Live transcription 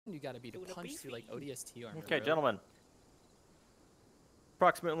You gotta be to punch through like ODST armor. Okay, bro. gentlemen.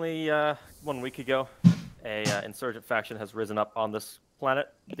 Approximately 1 week ago, a insurgent faction has risen up on this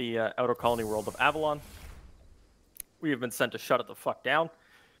planet, the outer colony world of Avalon. We have been sent to shut it the fuck down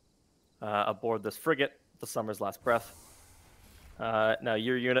aboard this frigate, the Summer's Last Breath. Now,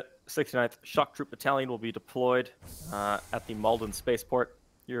 your unit, 69th Shock Troop Battalion, will be deployed at the Malden spaceport.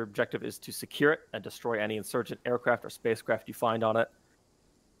 Your objective is to secure it and destroy any insurgent aircraft or spacecraft you find on it.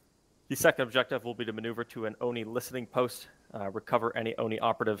 The second objective will be to maneuver to an ONI listening post, recover any ONI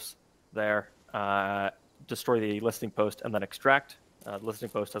operatives there, destroy the listening post, and then extract. The listening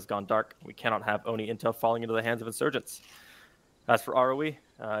post has gone dark. We cannot have ONI intel falling into the hands of insurgents. As for ROE,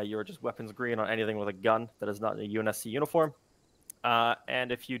 you're just weapons green on anything with a gun that is not in a UNSC uniform.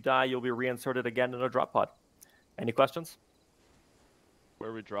 And if you die, you'll be reinserted again in a drop pod. Any questions? Where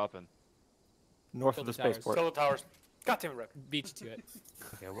are we dropping? North of the spaceport. Kill the towers. Goddamn rip. Beat you to it.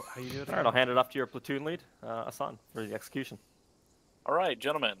 Okay, how you doing? All right, I'll hand it off to your platoon lead, Asan, for the execution. All right,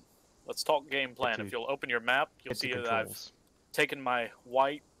 gentlemen. Let's talk game plan. If you'll open your map, you'll see that I've taken my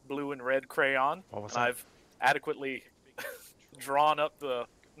white, blue, and red crayon, and I've adequately drawn up the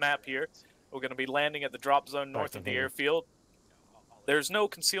map here. We're going to be landing at the drop zone north of the airfield. There's no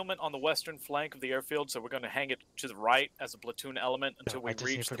concealment on the western flank of the airfield, so we're going to hang it to the right as a platoon element until we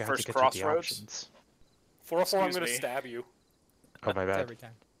reach the first crossroads. 404, I'm going to stab you. Oh, my bad. Every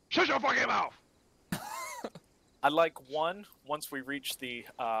time. Shut your fucking mouth! I'd like once we reach the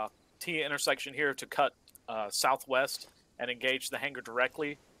T intersection here, to cut southwest and engage the hangar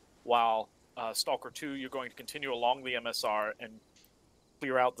directly, while Stalker 2, you're going to continue along the MSR and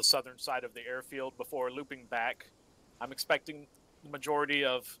clear out the southern side of the airfield before looping back. I'm expecting the majority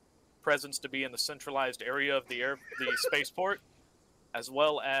of presence to be in the centralized area of the spaceport, as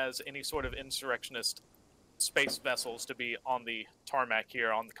well as any sort of insurrectionist space vessels to be on the tarmac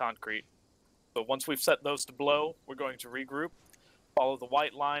here on the concrete. So once we've set those to blow, we're going to regroup, follow the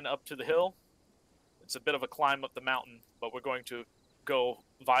white line up to the hill. It's a bit of a climb up the mountain, but we're going to go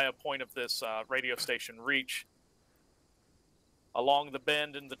via point of this radio station reach along the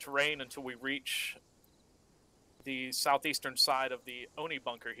bend in the terrain until we reach the southeastern side of the Oni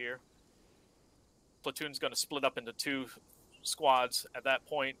bunker here. Platoon's going to split up into two squads. At that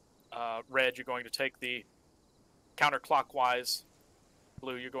point, Red, you're going to take the counterclockwise.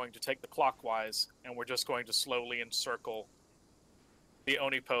 Blue, you're going to take the clockwise, and we're just going to slowly encircle the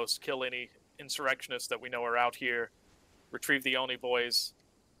Oni post, kill any insurrectionists that we know are out here, retrieve the Oni boys,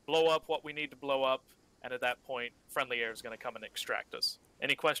 blow up what we need to blow up, and at that point, friendly air is going to come and extract us.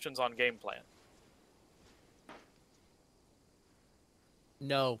 Any questions on game plan?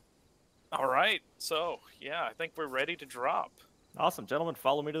 No. All right, so yeah, I think we're ready to drop. Awesome, gentlemen,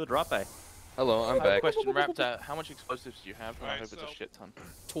 follow me to the drop bay. Hello, I'm back. Question, Raptor, how much explosives do you have? I hope it's a shit ton.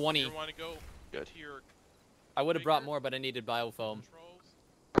 20. You want to go Good. to your I would have brought more, but I needed biofoam. controls?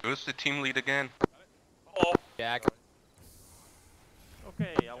 Who's the team lead again? Oh, Jack.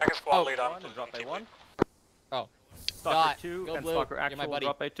 Okay, I'll Second squad Oh. lead on. one and drop bay 1. Oh. Stalker Dot. 2 Go and blue. Stalker You're my Actual buddy.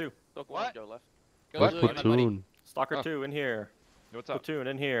 drop bay 2. Stalker What? one, go left. Go What blue, you're my buddy. platoon? Stalker Oh. 2 in here. What's up? Platoon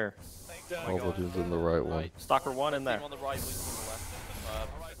in here. All platoons in the right one. Stalker 1 in there. Team on the right, blue team on the left.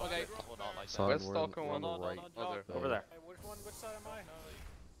 Okay. Hold on, like that. Son, Where's we're Stalker on one? the No, no, right. no, drop. Over there. Hey, which side am I?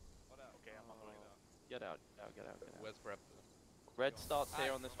 Okay, I'm on the right. Get out, get out. Where's Brett? Red starts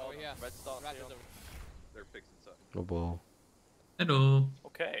here on this Oh, one. yeah. Red starts Raptors here. over. They're fixing something. Oh, ball. Hello.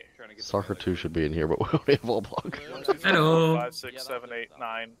 Okay. Trying to get Soccer 2 should be in here, but we only have all block. 1, 2, 3, Hello. 4, 5, 6, 7, 8,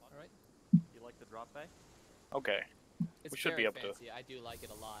 9. Alright. You like the drop bay? Okay. It's We should be very able to- fancy. I do like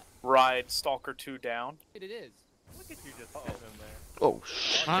it a lot. Ride Stalker 2 down. It is. Look at you just sitting in there. Oh,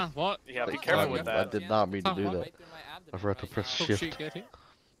 shit. Huh? What? Yeah, be Oh, careful oh, with I that. did not mean to do Oh, that. Right through my abdomen I forgot to right press now. Oh shift. shit, get hit.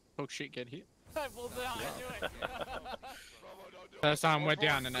 Oh shit, get hit. I pulled it out. I knew it. First time we're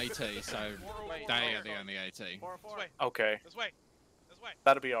down in AT, so they are the only AT. This way. Okay. This way. This way.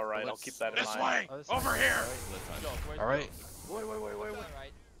 That'll be alright. I'll keep that in This mind. way. Over here. Alright. Wait.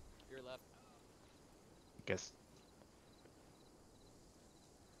 Alright. You're left. Guess.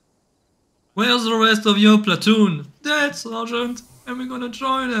 Where's the rest of your platoon? Dead, Sergeant. And we're gonna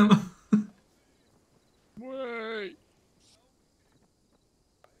join them. Wait.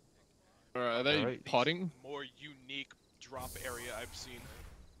 Alright, are they Alright. potting? More unique drop area I've seen.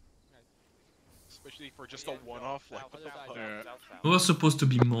 Especially for just a one-off. Like, what the fuck? Yeah. There was supposed to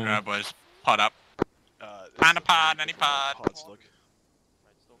be more. Alright, boys. Pod up. This Find a is pod, very any different pod. Pods look.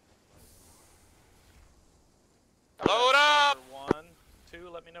 Load up! 1, 2,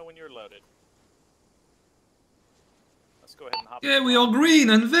 let me know when you're loaded. Let's go ahead and hop Yeah, in. we are green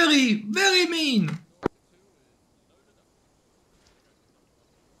and very, very mean.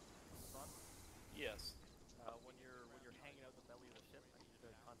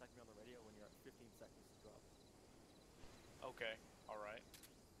 contact me on the radio when you're at 15 seconds to drop. Okay. All right.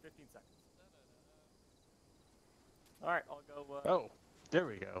 15 seconds. Alright, I'll go, Oh, there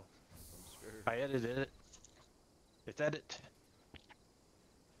we go. I edited it. It's edit.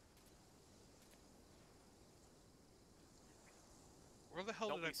 Where the hell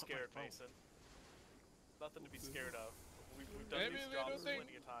Don't did I be put scared, my phone? Mason. Nothing to be scared of. We've done these jobs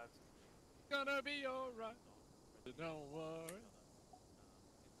plenty of times. Gonna be alright. Don't worry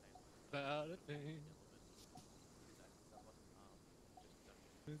about a thing.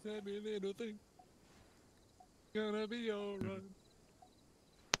 It's every little thing. Gonna be alright.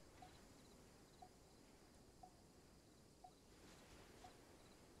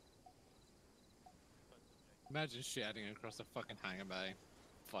 Imagine shouting across a fucking hangar bay.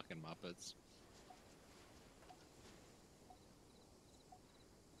 Fucking Muppets.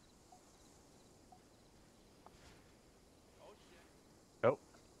 Oh.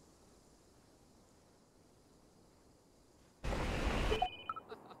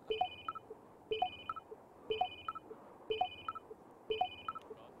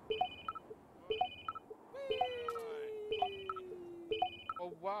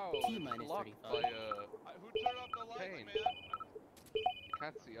 Oh wow. T-minus Blocked 35. by Who turned off the lights, Pain. man?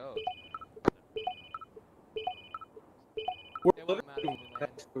 Can't see out. It won't matter when we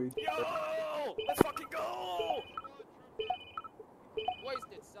land. Yo! Let's fucking go!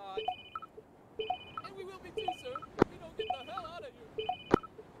 Wasted, Sarge. And we will be too, sir, if we don't get the hell out of here.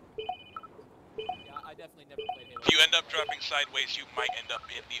 Yeah, I definitely never played Halo. If you end up dropping sideways, you might end up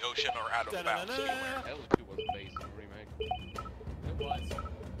in the ocean or out of bounds. Beware. Halo 2 was base in the remake. It was.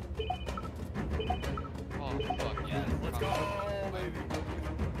 Oh fuck. Yeah. Let's go, baby.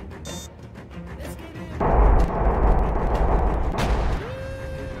 Let's get in.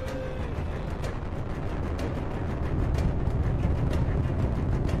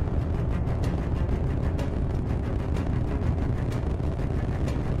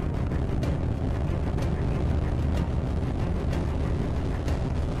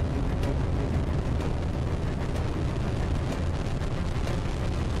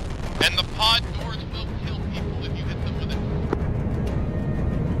 And the pod doors will kill people if you hit them with it.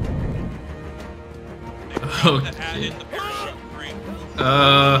 They forgot to add in the parachute green.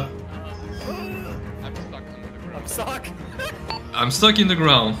 I'm stuck under the ground. I'm stuck. I'm stuck in the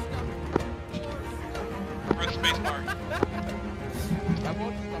ground. Press spacebar. I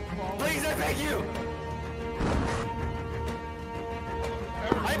want to stop falling. Please, I beg you.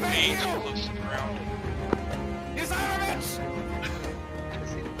 I beg Aim you. close to the ground. You son of a bitch!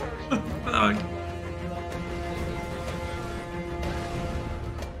 Fuck.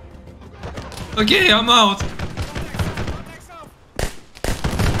 Okay, I'm out.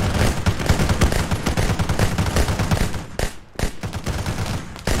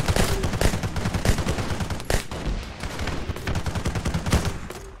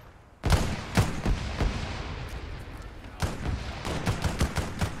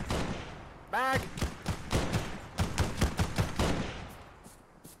 Bag.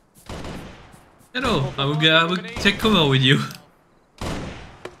 Hello, I will take cover with you.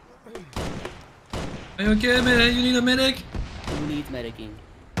 Are you okay, man? You need a medic? Who needs medicing?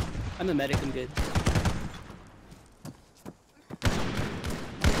 I'm a medic, I'm good.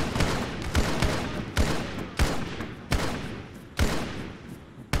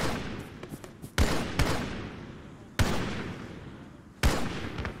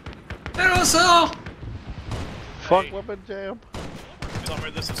 Hello, sir! Fuck Hey. weapon jam. Summer,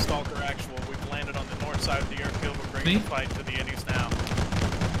 this is Stalker Actual. We've landed on the north side of the airfield. We're bringing Me? the fight to the Innies now.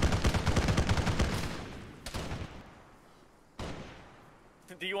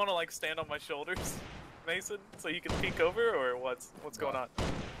 Do you want to like stand on my shoulders, Mason, so you can peek over, or what's going on?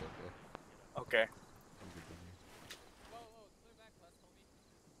 Okay.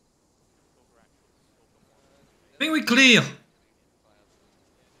 I think we clear.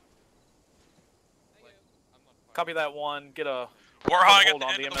 Copy that one. Get a Warhog at hold the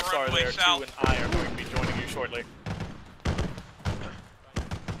on end the of the MSR runway there. south. 2 and I are going to be joining you shortly.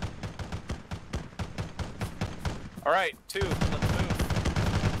 All right, 2. Let's move.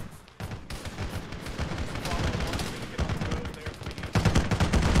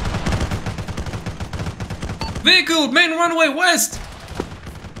 Vehicle, main runway west!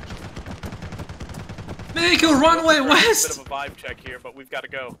 Vehicle, runway Bit west! of a vibe check here, but we've got to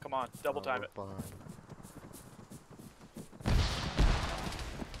go. Come on, double time it. Fine.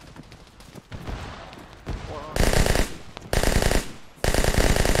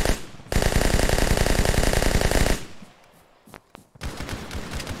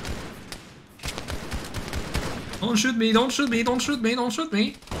 Don't shoot me, don't shoot me, don't shoot me, don't shoot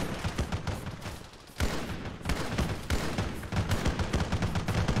me.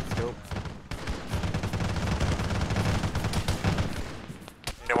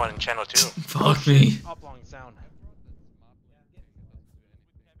 one in channel 2. Fuck me. Oblong sound.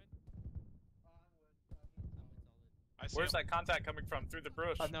 I see Where's him. that contact coming from? Through the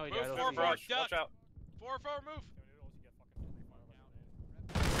brush. No, yeah, Move I don't forward, see Brush. Duck. Watch out. 4-4, move.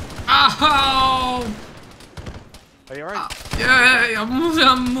 Ow! Are you alright? Yeah,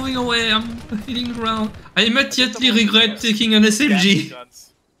 I'm moving away, I'm hitting the ground. I immediately regret taking an Gas SMG.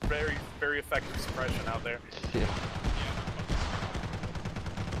 guns. Very, very effective suppression out there. Shit.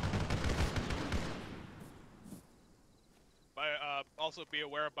 Also be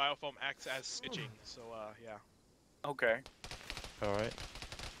aware biofoam acts as stitching, so yeah. Okay. Alright.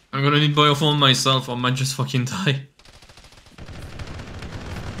 I'm gonna need biofoam myself, or I might just fucking die.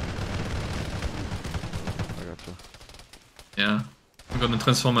 I gotcha. Yeah. I'm gonna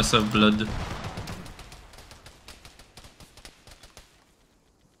transform myself blood. Yeah,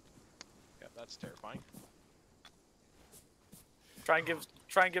 that's terrifying. Try and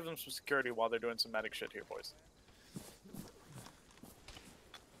give them some security while they're doing some medic shit here, boys.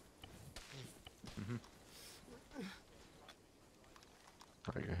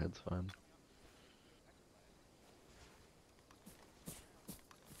 Oh, your head's fine.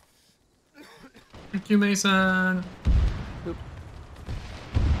 Thank you, Mason. I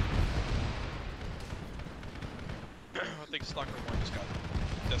think Stalker 1 just got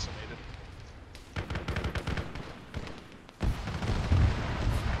decimated.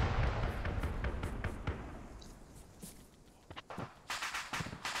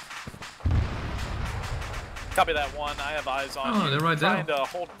 Copy that one. I have eyes on Oh, you. they're right there. Trying to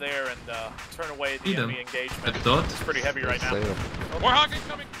hold there and turn away the See them. enemy engagement. That dot. It's pretty heavy right now. Warhawk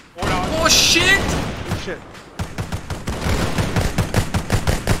incoming! Warthog. Oh shit! Shit.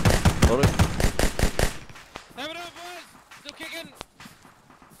 Loaded. Have it up, boys! Still kicking!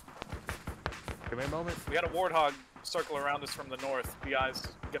 Give me a moment. We got a Warthog circle around us from the north. Get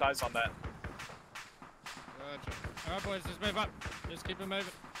eyes on that. Gotcha. Alright, boys, just move up. Just keep it moving.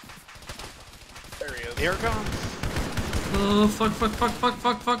 There he is. Here it comes. Oh fuck, fuck, fuck, fuck,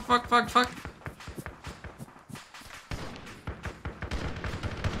 fuck, fuck, fuck, fuck, fuck.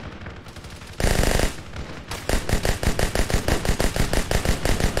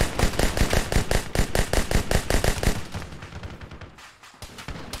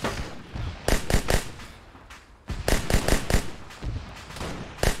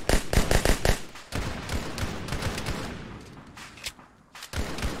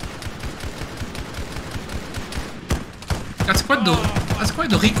 That's quite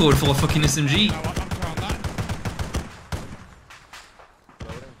the recoil for a fucking SMG. No, I'm trying that.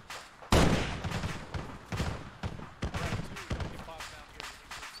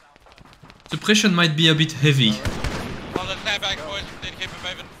 Suppression might be a bit heavy. Hold the stand back, boys. We need to keep it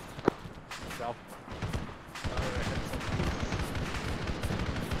moving. South.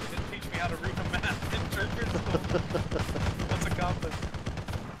 Didn't teach me how to read a map in Turkish school. That's a compliment.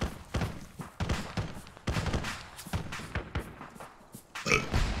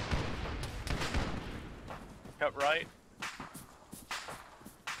 Cut right.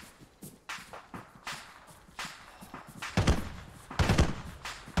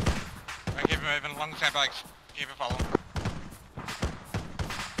 Right, keep it moving. Long sandbags. Keep it following.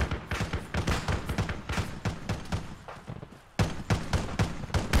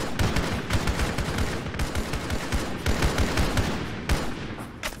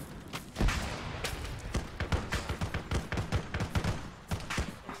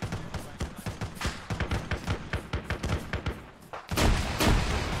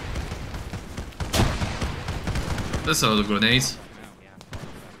 That's all the grenades.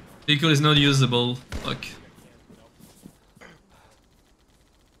 Vehicle is not usable. Fuck.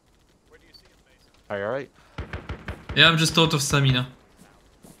 Are you alright? Yeah, I'm just out of stamina.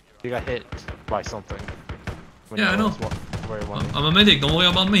 You got hit by something. When Yeah, you I know. realized where you went. I'm a medic, don't worry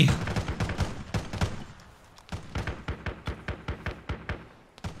about me.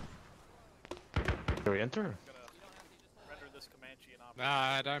 Do we enter? Render this Comanche an option.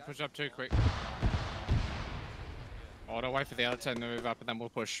 Nah, don't push up too quick. Oh, don't wait for the other 10 to move up and then we'll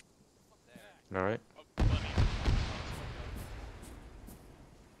push. Alright.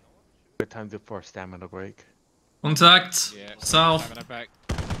 Good time for a stamina break. Contact. Yeah. South. Stamina back.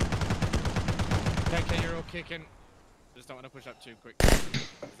 Okay, you're all kicking. Just don't want to push up too quick.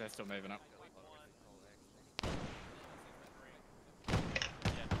 'Cause they're still moving up.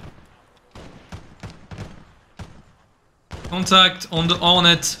 Contact on the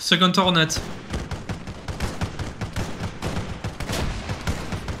Hornet. Second Hornet.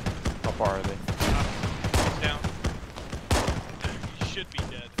 How far are they? Down. You should be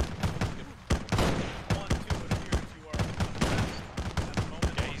dead. 1, 2, it appears you are under arrest at the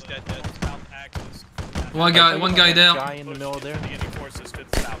moment. Yeah, One guy there. Guy in the middle there. The enemy forces to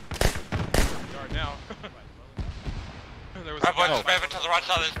the south. Guard now. There was Right, boys, just move to the right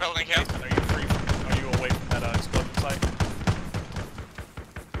side of this building here. Are you free? Are you away from that explosive site?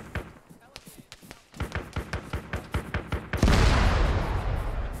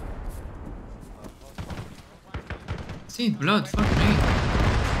 See blood, fuck me.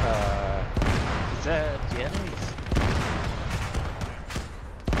 Is that the enemies?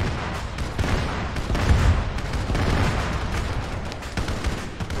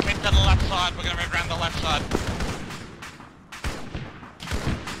 Move to the left side, we're gonna move around the left side.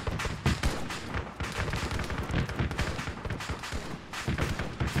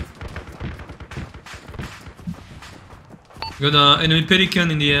 Got an enemy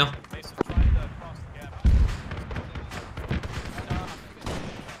pelican in the air. Mason's trying to cross the gap.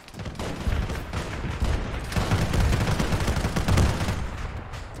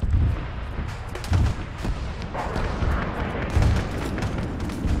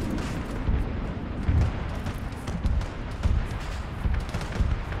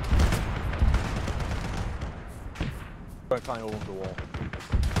 Don't climb over the wall.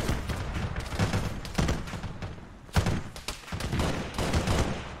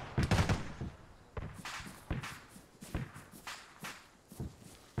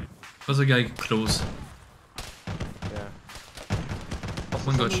 Was a guy close. Yeah.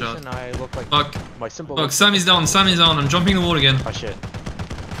 One got shot. I look like Fuck. my symbol. Fuck, Sam is down, Sam is down. I'm jumping the wall again. Oh shit.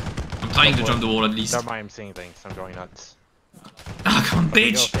 I'm trying to jump the wall at least. Never mind, I'm seeing things. I'm going nuts. Ah, come on,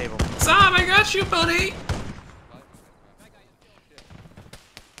 Okay, go bitch! save him. Sam, I got you, buddy!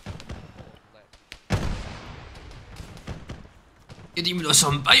 Dis-moi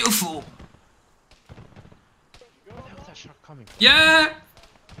some biofo! Where was that shot coming from? Yeah!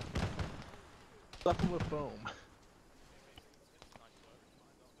 Stuff him with foam.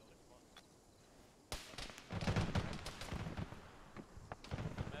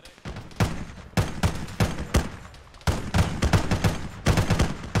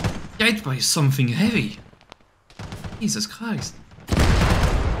 Hit by something heavy. Jesus Christ. You're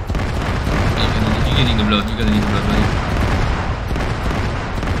getting the blood, you're gonna need the blood, buddy.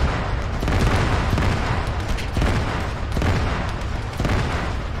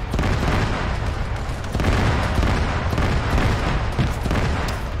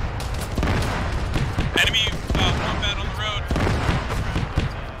 Enemy wombat on the road.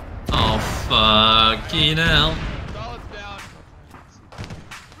 Oh, fucking hell. Solid's down.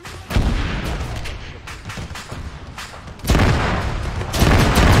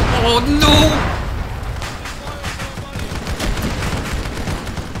 Oh no!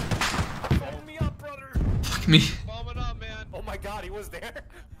 Hold me up, brother. Fuck me. Bombing up, man. Oh my god, he was there.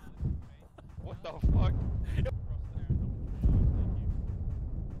 What the fuck?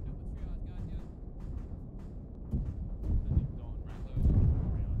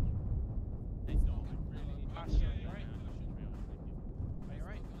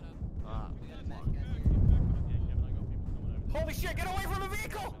 Holy shit, get away from the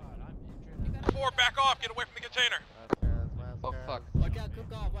vehicle! 4, back off, get away from the container. Oh fuck. Watch out, cook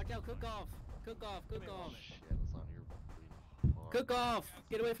off, watch out, cook off. Cook off, cook off. Cook off!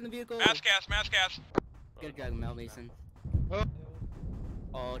 Get away from the vehicle! Mass gas. Get a drag him out, Mason.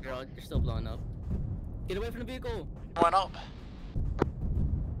 Oh, they're still blowing up. Get away from the vehicle! Went up.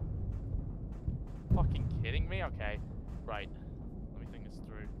 Fucking kidding me? Okay. Right. Let me think this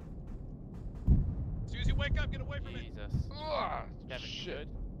through. As soon as you wake up, get away from it. Jesus. Ugh, Kevin, you shit.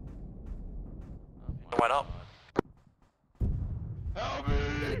 good? Went up. Help You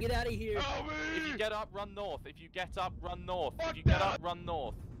gotta me! get out of here! Help me! If you get up, run north. If you get up, run north. Fuck If you get that. up, run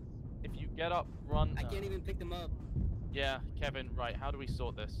north. If you get up, run. I can't even pick them up. Yeah, Kevin. Right. How do we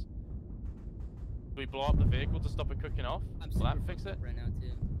sort this? Do we blow up the vehicle to stop it cooking off? I'm Will that super fix it? fucked up right now too.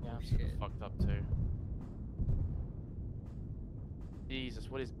 Yeah, Oh, I'm super shit. fucked up too. Jesus,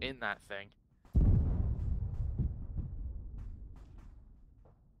 what is in that thing?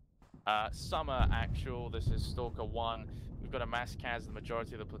 Summer actual, this is Stalker 1. We've got a mass cas, the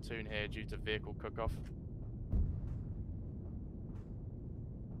majority of the platoon here due to vehicle cook-off.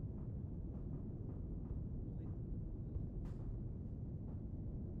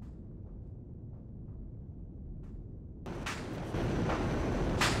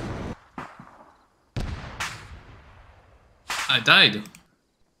 I died.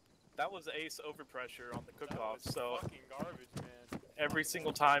 That was ace overpressure on the cook-off, so Fucking garbage, man. every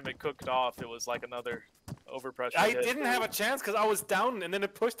single time it cooked off, it was like another overpressure I hit. didn't have a chance because I was down and then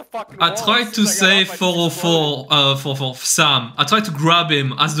it pushed the fucking I wall. tried As to soon as I got save off, I just 404 for Sam. I tried to grab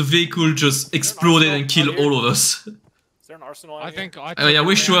him as the vehicle just exploded and killed all of us. Is there an arsenal. I think I. Oh yeah, I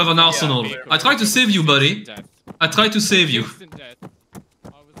wish you have an arsenal. I tried to save you, buddy. I tried to save you. Instant death. I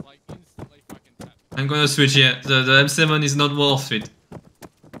was like instantly fucking tapped. I'm gonna switch, yeah. The M7 is not worth it.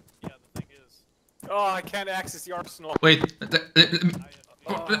 Yeah, the thing is. Oh, I can't access the arsenal. Wait, let me...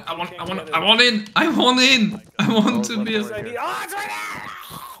 I want in! I want to be... Oh, it's right there!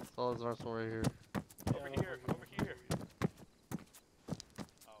 Oh, there's an arsenal right here. Over here.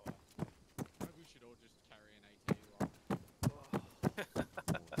 Oh. Maybe we should all just carry an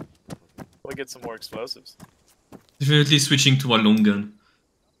AT. We'll get some more explosives. Definitely switching to a long gun.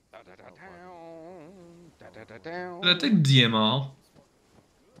 Should I take DMR?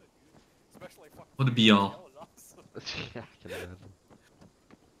 Or the BR? Yeah, I can imagine.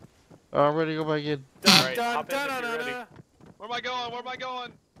 I'm ready to go back in. Alright, hop in if you're ready. Where am I going? Where am I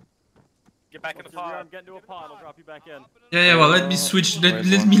going? Get back in the pod. Get into a pod. I'll drop you back in. Yeah, well, let me switch. Let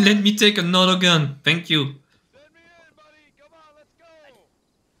me take another gun. Thank you. Send me in, buddy. Come on, let's go.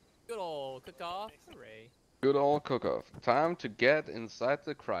 Good old cook-off. Hooray. Good old cook-off. Time to get inside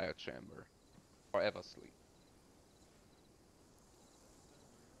the cryo chamber. Or ever sleep.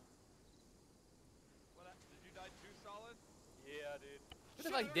 Did you die too, Solid? Yeah, dude. What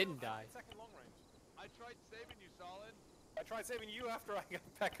if I didn't die? Second long range. I tried saving you, Solid. I tried saving you after I got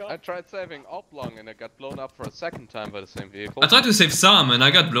back up. I tried saving Oblong and I got blown up for a second time by the same vehicle. I tried to save Sam and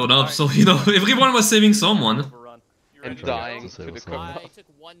I got blown up, so you know, everyone was saving someone. Overrun. And dying to the I cook-off. took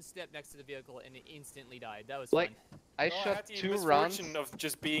one step next to the vehicle and it instantly died. That was Like, fun. I No, shot had the 2 rounds. misfortune of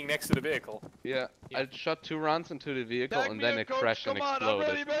just being next to the vehicle. Yeah, I shot 2 rounds into the vehicle Tag and me then in, it Coach. crashed and Come on, I'm exploded.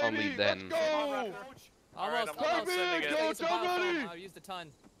 ready, baby. Only then. Let's go. Almost, I'm almost. sending it. I'll use Coach, the I'm bomb ready. foam. I'll use the ton.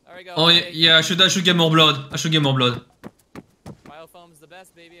 There we go. Oh okay. yeah, I should get more blood. I should get more blood. Biofoam's the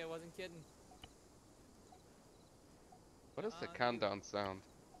best, baby. I wasn't kidding. What is the countdown sound?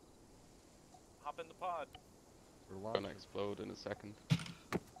 Hop in the pod. Gonna explode in a second.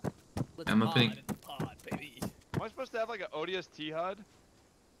 Let's I'm pod opening. and pod, baby. Am I supposed to have like an ODST HUD?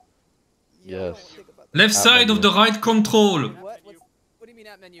 Yes. Left side of the right control. What do you mean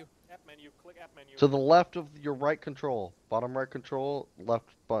app menu? App menu. Click app menu. To the left of your right control. Bottom right control, left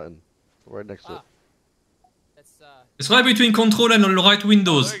button. Right next to it. That's It's right between control and the right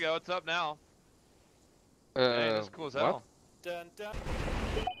windows. There you go. It's up now. Uh, Dang, that's cool as what? hell. Dun, dun.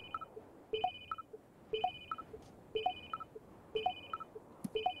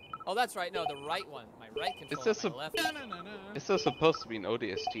 Oh, that's right. No, the right one. My right control. Is this my a- left? Is this supposed to be an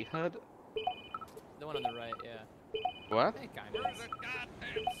ODST HUD? The one on the right, yeah. What? Hey, kind of.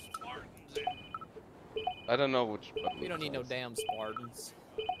 I don't know which button. We don't need no it is. damn Spartans.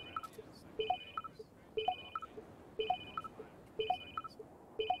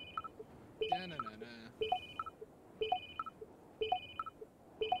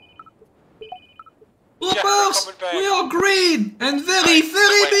 Whoopers! We are green and very,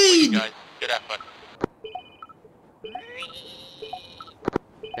 very big! Good effort.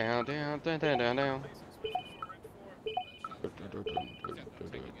 Down, down, down, down, down, down.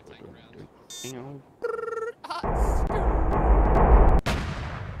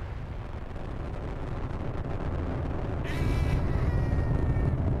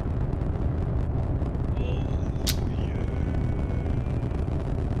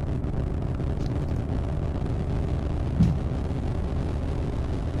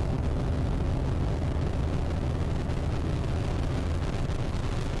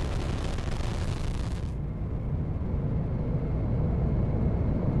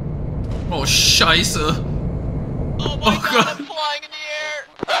 Oh, scheiße. Oh my god, I'm flying in the air!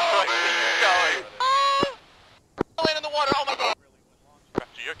 Oh, going. Ah! Land in the water, oh my god!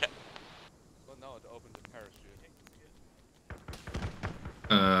 Raptor, you okay? Well, no, it opened the parachute.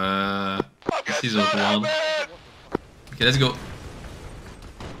 This is awkward. Okay, let's go.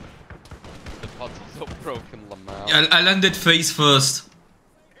 The pod's so broken, Lamau. Yeah, I landed face first.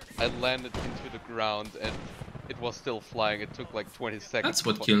 I landed into the ground and it was still flying. It took like 20 seconds That's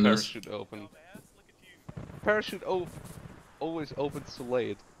what before killed the us. parachute opened. Parachute always opens too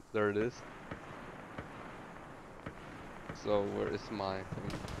late. There it is. So where is my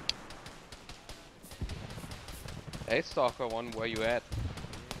thing? Hey Stalker One, where you at?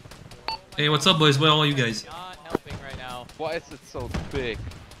 Hey, what's up, boys? Where are you guys? Not helping right now. Why is it so big?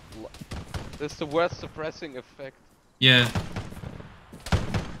 This is the worst suppressing effect. Yeah.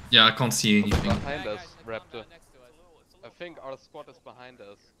 Yeah, I can't see anything. Behind us, Raptor. Next to us. I think our squad is behind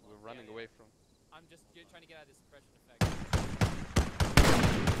us. We're running away from. I'm just trying to get out of this suppression effect.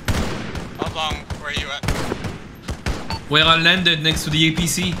 How long? Where are you at? Where I landed next to the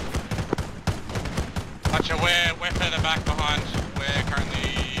APC. Gotcha, we're further back behind. We're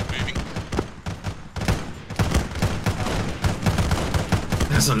currently moving.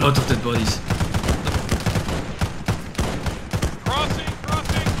 There's a lot of dead bodies. Crossing,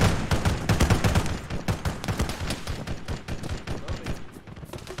 crossing!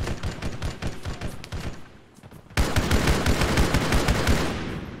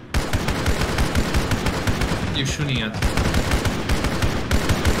 What are you shooting at?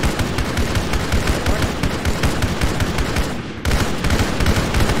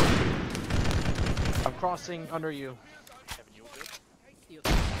 I'm crossing under you.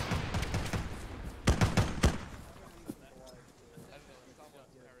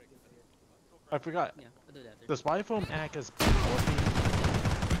 I forgot. Yeah, I'll do that. Does biofilm act as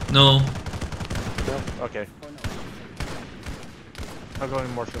morphine? No. No? Okay. Oh no. I'll go and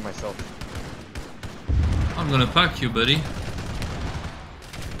morphine myself. I'm gonna pack you, buddy. Yeah,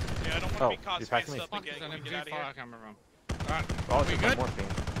 I don't want to Oh, be caught you space packing me? stuff again. Can we get out of here? I can't remember. Alright, Oh, we it's my good? morphine.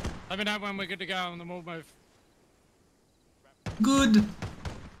 Let me know when we're good to go on the move. Good.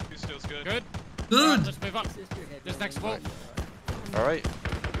 Who still's good? Good? Good. Alright, let's move up. This next floor. Alright.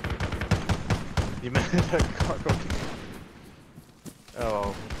 You meant a cargo.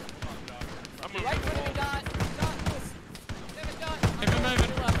 Oh. I'm moving. Keep it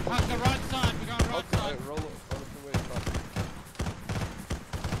moving. Pass the right side. We're going right side. Roll it away.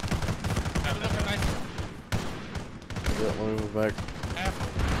 Have a look at Mason. Yeah, let me move back. Careful.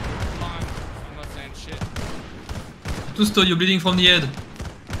 Fine. I'm not saying shit. Tusto, you're bleeding from the head.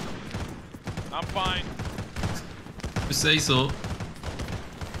 I'm fine. You say so.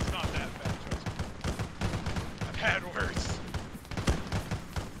 It's not that bad, trust me. I've had worse.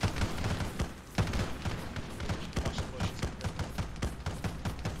 Watch the bushes.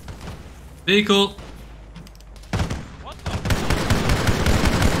 Vehicle. What the?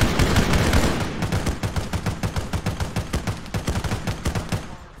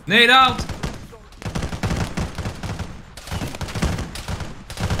 Nade out.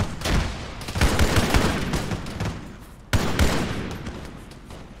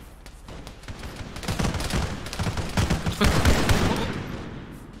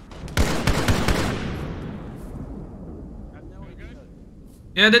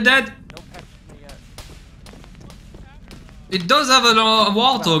 Yeah, they're dead. It does have a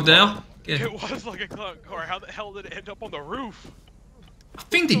warthog there. Okay. It was like a clown car. How the hell did it end up on the roof? I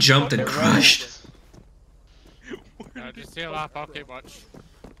think they jumped and crashed. Just heal up. I'll keep watch.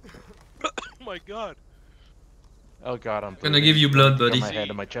 Oh my god. Oh god, I'm Gonna give you blood, bleeding. buddy. Got my head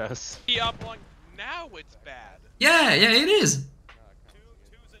in my chest. Yeah, I'm like, now it's bad. Yeah, yeah, it is. Two's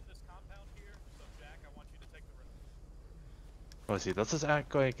in this compound here, so Jack, I want you to take the rest. Let's see, does this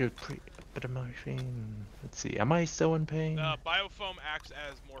act like a bit of morphine? Let's see, am I still in pain? Biofoam acts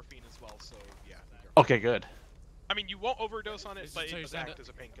as morphine as well, so yeah. Okay, good. I mean, you won't overdose on it, but so it you does said act it. as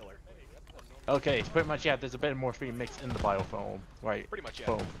a painkiller. Okay, it's pretty much, yeah, there's a bit of morphine mixed in the biofoam. Right. Pretty much, yeah.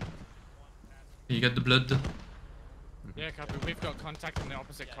 Foam. You got the blood. Yeah, copy. We've got contact in the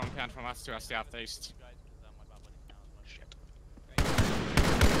opposite compound from us to our southeast. Shit.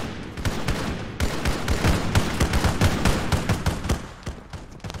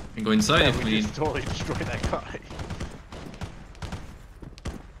 You can go inside Yeah, if we we need. just totally destroyed that guy.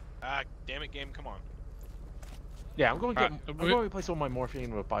 Ah, damn it, game, come on. Yeah, I'm going to Alright, I'm going to replace all my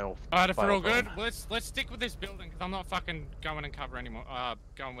morphine with bio. Alright, if we're all good, biofoam. let's stick with this building because I'm not fucking going and cover anymore.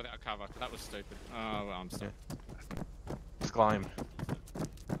 Going without cover. That was stupid. Oh, well, I'm sorry. Let's climb.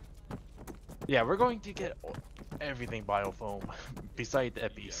 Yeah, we're going to get everything biofoam, beside the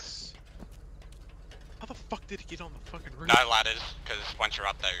epis. Yes. How the fuck did it get on the fucking roof? No ladders, because once you're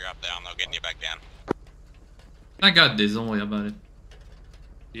up there, and they'll get you back down. I got this. Don't worry about it.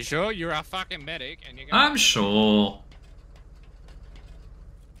 You sure? You're a fucking medic and you're gonna... I'm sure.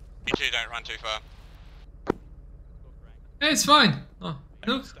 You two don't run too far. Hey, it's fine. Oh,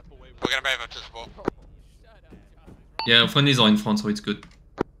 look. Step away. We're gonna move up to support. Yeah, friendlies are in front, so it's good.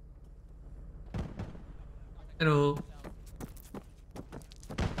 Hello.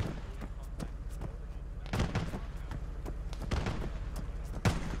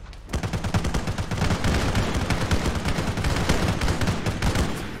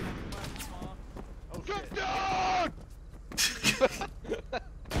 Get down!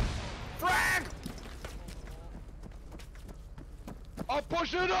 Frag! I'll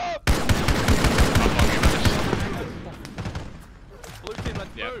push it up! Blue team,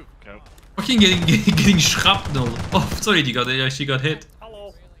 let's move. Cool. Fucking getting shrapnel. Oh, sorry, she got hit.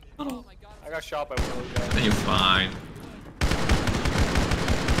 Hello. Hello. I got shot by one of those guys. Then you're fine.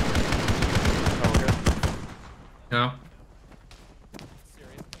 Yeah.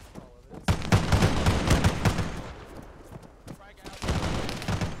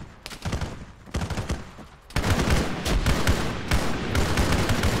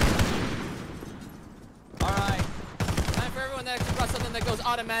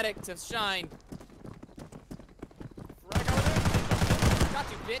 automatic to shine. Got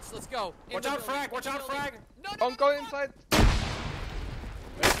you, bitch. Let's go. Watch out, frag! Watch out, frag! No, I'm going inside.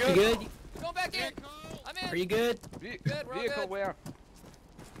 You good? Go back in. I'm in. Are you good? Good, we're all Vehicle good. where?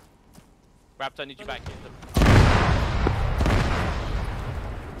 Raptor, I need you back in.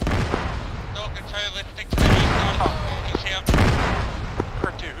 Stalker 2, let's stick to the east side. He's here.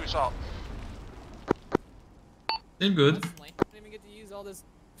 Kurt 2, who's up? Still good. That's lame. I didn't even get to use all this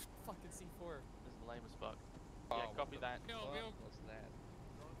fucking C4. This is lame as fuck. Yeah, copy that. What's that?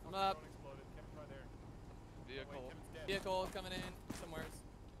 I'm up. Vehicle. Vehicle coming in somewhere.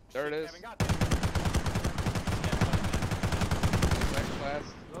 There it is. Class.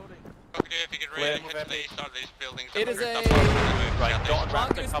 Stalker 2, if you can really head to the east side of these buildings. It is a Right, Dot and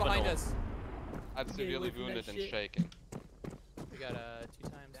Raptor mongoose cover behind north. us. I'm severely wounded and shaking. We got 2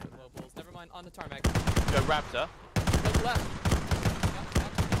 times with mobiles. Never mind, on the tarmac. Go Raptor. Look left.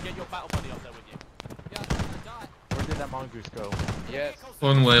 Yep. Get your battle buddy up there with you. Yeah, Dot. Where did that mongoose go? Yes.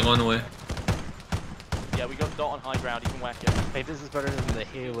 Run away. Yeah, we got Dot on high ground. You can whack it. Hey, this is better than the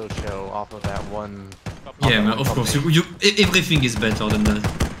Halo show off of that one. Yeah, man, of course. Everything is better than that.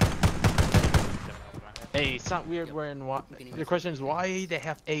 Hey, it's not weird when the question is why they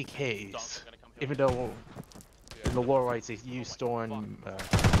have AKs, even though in the war rights they use Storm.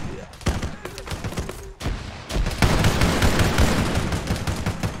 Yeah.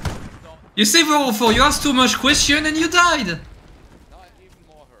 You say 404, you asked too much question and you died! Not even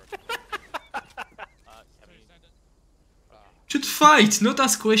more hurt. Should fight, not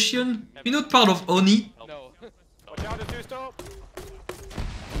ask question. You're not part of Oni. No. Watch out, the 2-stop!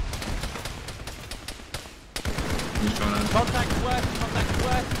 Contact west.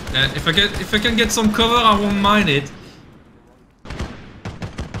 If I can get some cover, I won't mind it.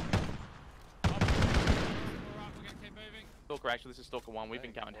 Stalker, actually, this is Stalker 1. We've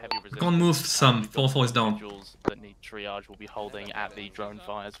been counting heavy resistance. Can't move some. 404 is down. Individuals that need triage will be holding at the drone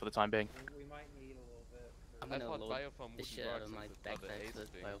fires for the time being. I'm I gonna thought load biofilm this wouldn't shit out work of my since it's not the backpack ace with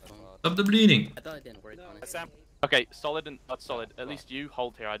thing, biofilm. Stop the bleeding. I thought it didn't work on it. Okay, solid and not solid. At least you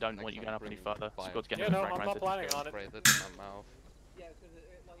hold here. I don't want you going up any further. So we've got to get Yeah, them no, I'm fragmented. not planning on it. Spray that in my mouth.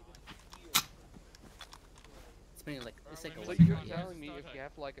 It's like a So weapon, you're yeah. telling me if you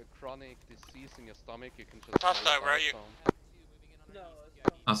have like a chronic disease in your stomach, you can just Toss spray that, where are you? biofilm?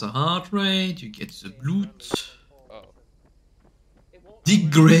 As a heart rate, you get the blood. Oh,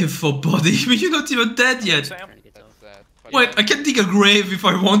 Dig grave for body, but you're not even dead yet. Sam? Trying to get that's off. sad. But Wait, I can dig a grave if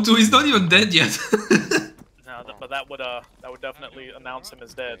I want to. He's not even dead yet. No, but that would definitely announce him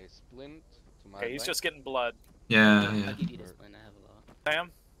as dead. okay, splint to my Okay, he's left. just getting blood. Yeah, I'll yeah. give you this one, I have a lot.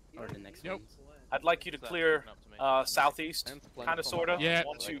 Sam, Or the next Yep. ones. I'd like you to clear southeast, And splint kind of, from sort of. my Yeah. left,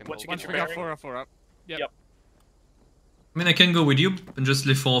 Once so I you can once you hold get my your left. bearing. 404 up. Yep. Yep. I mean, I can go with you and just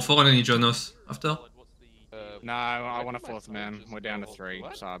leave 404 and then you join us after. No, I want a 4th man. We're down to 3,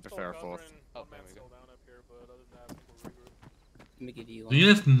 so I prefer a 4th. Oh, there we go. Let me give you Do you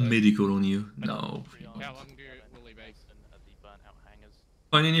have medical on you? No. How long will he be?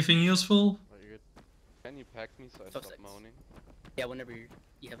 Find anything useful? Oh, you're good. Can you pack me so I Stop stop six. moaning? Yeah, whenever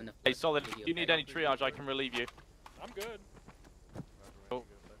you have enough. Hey, solid. I'll give If you a need pack. any triage, I can relieve you. I'm good.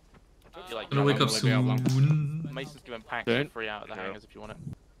 You like Gonna wake up soon. Mason's giving packs Don't. for free out of the hangars if you want it.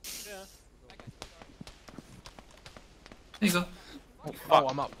 There you go. Oh,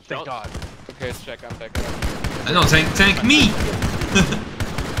 I'm up. Thank God. Okay, check. I'm back. No, thank me!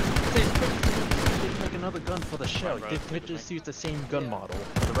 Make another gun for the show. They could just use the same gun model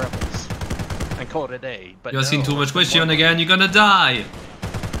for the rebels and call it a day. But You're asking no, too much it's question one- again, you're gonna die!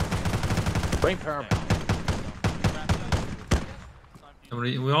 Brain paramount.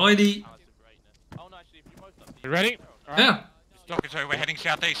 We're already... Oh no, actually, if you both up, You ready? Yeah! Stalker 2, we're heading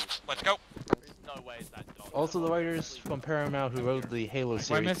southeast. Let's go. no way is that dog. Also, the writers from Paramount who wrote the Halo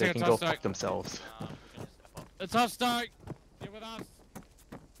series, missing they a can tough go start. fuck themselves. It's tough start. Get with us.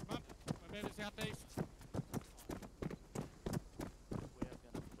 Come up. We're moving southeast. We're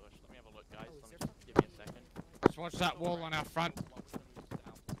gonna push. Let me have a look, guys. Let me just give me a second. Just watch that wall on our front.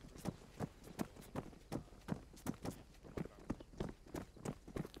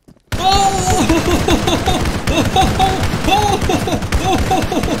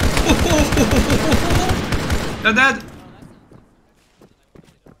 You're dead!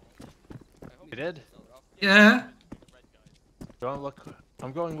 You did? Yeah? Don't look.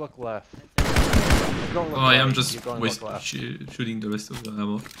 I'm going look left. I'm going look Oh, I am right, just you're going look left. shooting the rest of the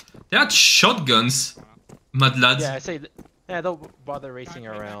ammo. They had shotguns! Mad lads. Yeah, I say. Yeah, don't bother racing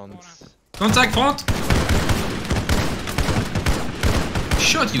around. Contact front!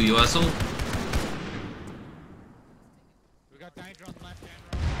 Shot you, you asshole! We got danger on the left and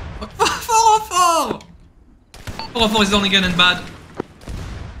 404 is down again and bad.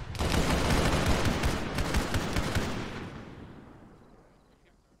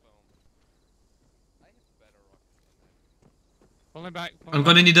 Pulling back. I'm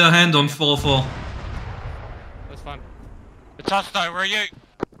gonna need a hand on 404. That's fine. It's hostile, where are you?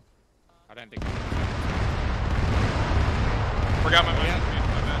 I don't think. Forgot my man.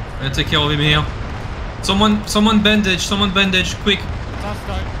 I'm gonna take care of him here. Someone bandage, quick. It's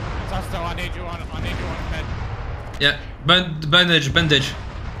hostile, I need you on bed. Yeah, bandage.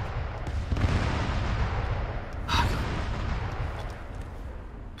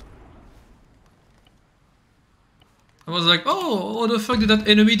 I was like, oh, the fuck did that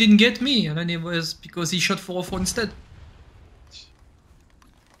enemy didn't get me? And then it was because he shot 404 instead.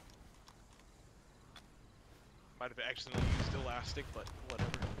 Might have accidentally used elastic, but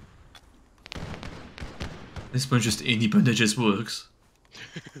whatever. This point, just any bandages works.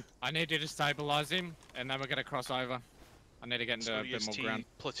 I need you to stabilize him, and then we're gonna cross over. I need to get into a bit more ground.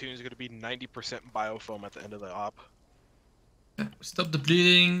 Platoon is gonna be 90% biofoam at the end of the op. Yeah, stop the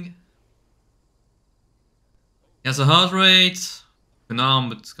bleeding. He has a heart rate, an arm,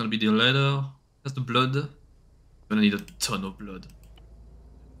 but it's gonna be the leather. That's the blood. Gonna need a ton of blood.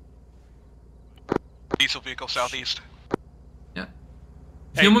 Diesel vehicle southeast. Yeah.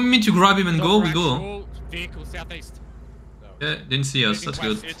 If you want me to grab him and go, we go. Actual vehicle southeast. Yeah, didn't see us. That's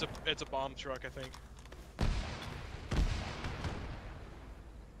good. It's a bomb truck, I think.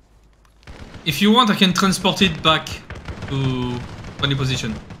 If you want, I can transport it back to funny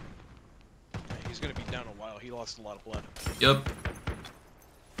position. Yeah, he's gonna be down a while. He lost a lot of blood. Yup.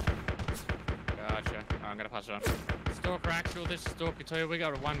 Gotcha. I'm gonna pass it on. Stalker actual, this is Stalker 2. We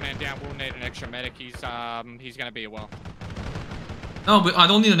got a one man down. We'll need an extra medic. He's gonna be a well. No, but I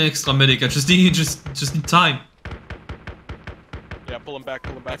don't need an extra medic. I just need need time. Yeah, pull him back.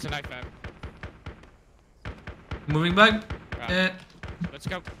 That's a knife, man. Moving back. Right. Yeah. Let's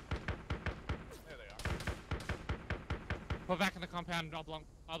go. There they are. Pull back in the compound. I'll block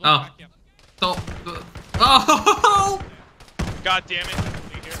back, yeah. Stop. Oh! God damn it.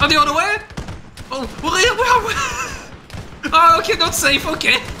 Oh, the other way? Oh, where? Oh, okay, not safe.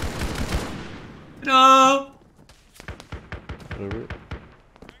 Okay. No.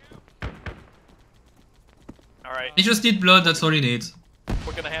 Alright. He just need blood, that's all he needs.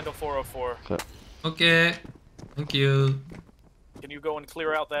 We're gonna handle 404. Okay. Thank you. Can you go and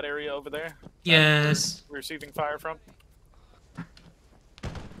clear out that area over there? Yes. We're receiving fire from?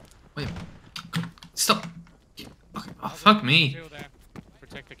 Wait. Stop. Okay. Oh, fuck me.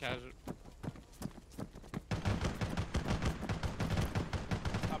 Protect the casualty.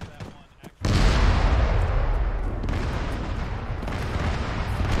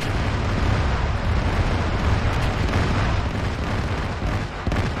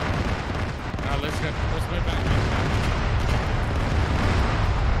 Let's move back.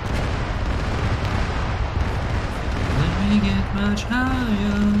 Let me get much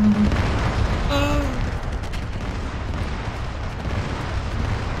higher. Oh.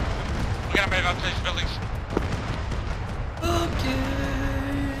 We're gonna move up to these buildings.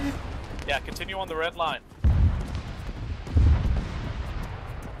 Okay. Yeah, continue on the red line.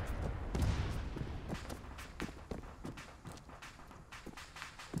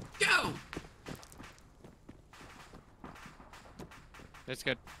 Go. That's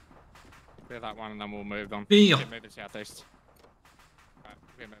good. Clear that one and then we'll move on. Beer. Keep moving southeast. Right,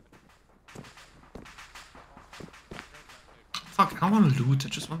 we're moving. Fuck, I want to loot. I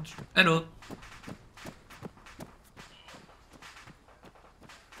just want to... Hello.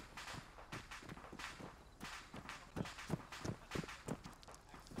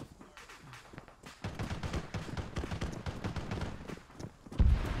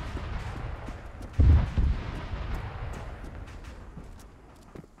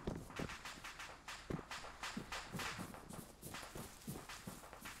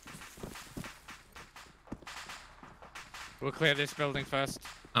 We'll clear this building first.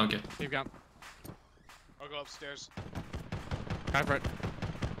 Okay. Keep going. I'll go upstairs. Go for it.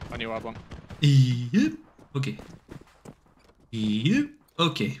 On you, Oblong. Yep. Okay. Yep.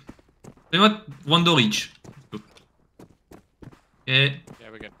 Okay. You know what? One door each. Go. Okay.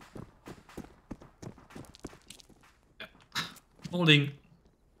 Yeah, we're good. Holding.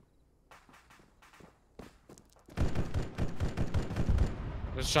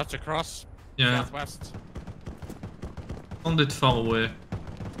 There's shots across. Yeah. Southwest. Not that far away.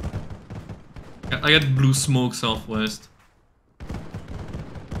 I got blue smoke southwest.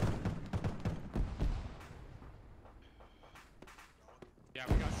 Yeah,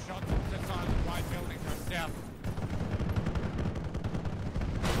 we got shots on the side of the white building from south.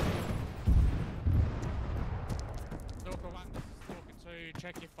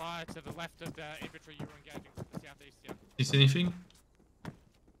 check your fire to the left of the infantry you were engaging to the southeast, yeah. You see anything?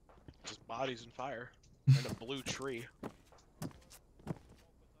 Just bodies and fire. And a blue tree.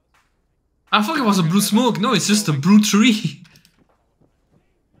 I thought it was a blue smoke. No, it's just a blue tree.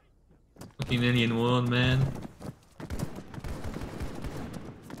 Fucking alien world, man.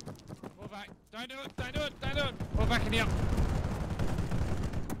 Pull back. Don't do it, don't do it, don't do it. Pull back in here.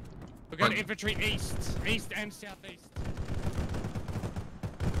 We've got infantry east and southeast.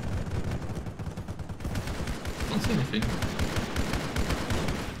 I don't see anything.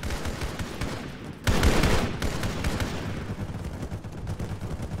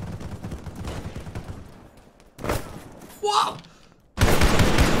 Wow!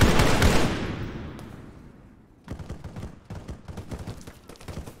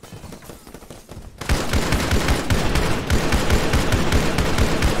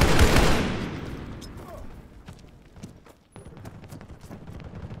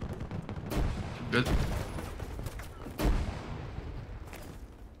 Good.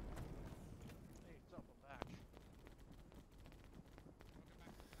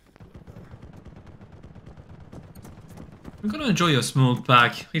 I'm gonna enjoy your smoke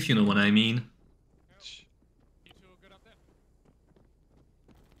pack, if you know what I mean.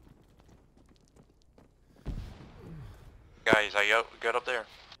 Guys, are you good up there?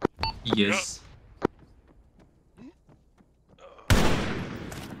 Yes.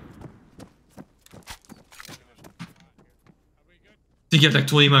 You get like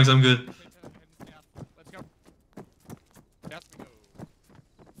 20 mags, I'm good. Let's go. South we go.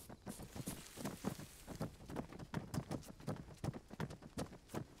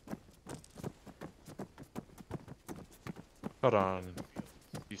 Hold on.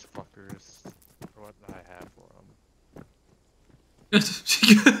 These fuckers. What did I have for them?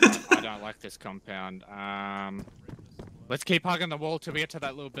 I don't like this compound. Let's keep hugging the wall till we get to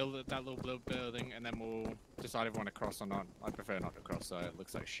that little blue building, and then we'll decide if we want to cross or not. I prefer not to cross, so it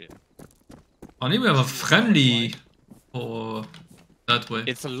looks like shit. Only we have a friendly or that way.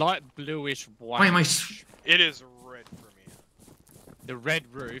 It's a light bluish white. Why am I? It is red for me. The red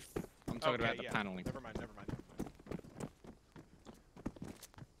roof. I'm talking Okay, about the yeah. paneling. Never mind, never mind.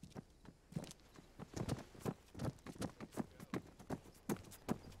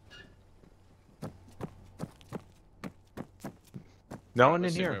 No one in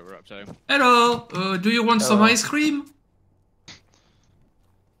Let's see here. what we're up to. Hello. Do you want some Hello. ice cream?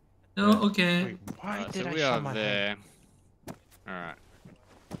 No. Okay. Wait, why Alright, did so I we show are my there. hand? Alright.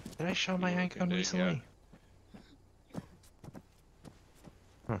 Did I show my Yeah, we handgun can do it, recently?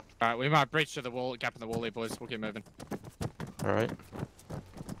 Alright, we might breach to the wall, gap in the wall here, boys. We'll keep moving. Alright.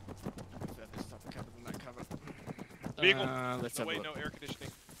 Vehicle. Let's No, have a wait, look. no air conditioning.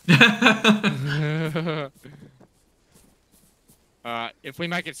 Alright, if we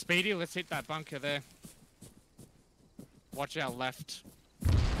make it speedy, let's hit that bunker there. Watch our left.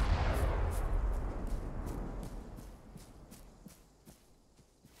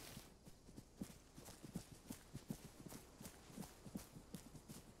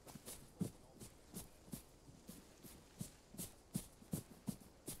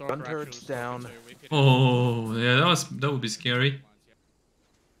 Gun turrets down. Oh, yeah, that would be scary.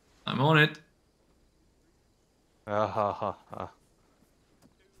 I'm on it. Ha ha ha.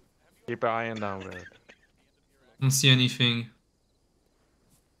 Keep an eye on down there. Don't see anything.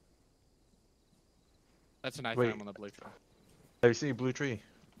 That's an Wait. iPhone on the blue tree. Have you seen a blue tree?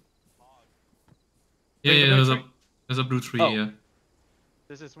 Yeah, yeah, there's a blue tree. Oh. Yeah.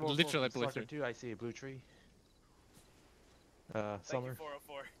 This is more Literally blue Stalker tree. 2. I see a blue tree. Summer.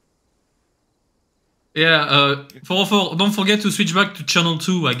 404. Yeah. Don't forget to switch back to channel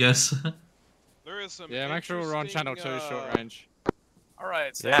 2, I guess. There is some. Yeah, make sure we're on channel 2 short range.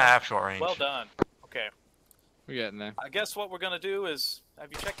 Alright, so Yeah, I have short range. well done. Okay. We're getting there. I guess what we're gonna do is, have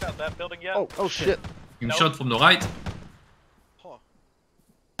you checked out that building yet? Oh shit. You Nope. shot from the right. Huh.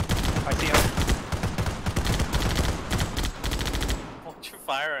 I see him. What you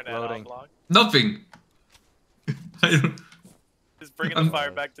firing at, Loading. Oblong? Nothing. I don't... Just bringing the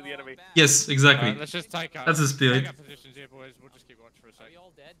fire back to the enemy. Yes, exactly. Alright, let's just take That's the spirit. Take our positions here, boys. We'll just keep watch for a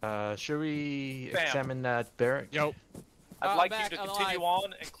second. Should we Bam. examine that barrack? Yo. I'd like back you to alive. continue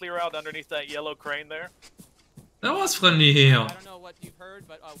on and clear out underneath that yellow crane there. That was friendly here. I don't know what you've heard,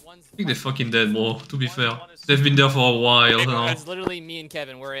 but one's. I think they're fucking dead, bro. To be fair, they've been there for a while now. It's literally me and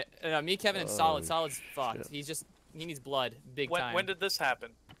Kevin. We're me, Kevin, and Solid. Solid's fucked. shit. He needs blood, big time. When did this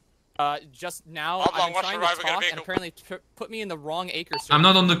happen? Just now. Hold on, I've been watch trying the right, to we got a talk, and vehicle. apparently put me in the wrong acre. I'm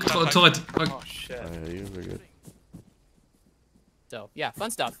not on the circle. turret. Fuck. Oh shit. You're good. So yeah,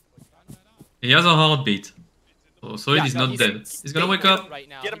 fun stuff. He has a heartbeat. Oh, so he's not dead. He's gonna wake up. Right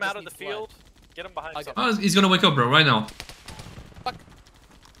now. Get him out of the field. Get him behind something. Oh, he's gonna wake up, bro, right now.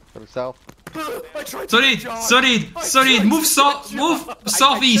 From south. Solid, move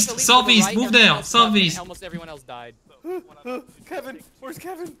southeast, move there, southeast. Almost everyone else died. Kevin, where's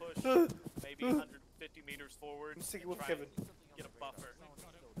Kevin? Maybe 150 meters forward. I'm sticking with Kevin. Get a buffer.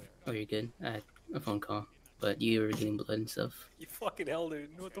 Oh, you're good. I had a phone call, but you were getting blood and stuff. You fucking hell, dude.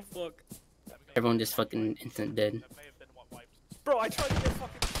 What the fuck? Everyone just fucking instant dead. Bro, I tried to get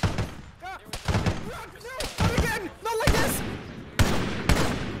fucking... Ah! No! Not again! Not like this!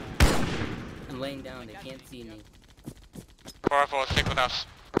 I'm laying down, they can't see me. 404, stick with us.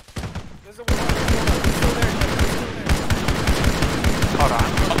 There's a still there. Hold on.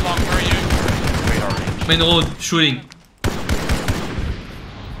 How long are you? Main road, shooting.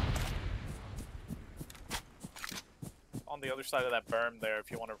 On the other side of that berm there, if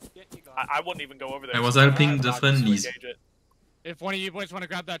you want to. I wouldn't even go over there. I was helping the friendlies. If one of you boys want to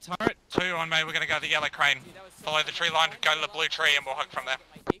grab that turret. 2 on me, we're gonna go to the yellow crane. Follow the tree line, go to the blue tree, and we'll hug from there.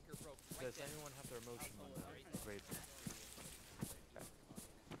 Does anyone have their motion grade?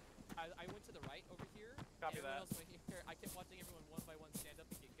 I went to the right over here. Copy everyone that. else went here. I kept watching everyone one by one stand up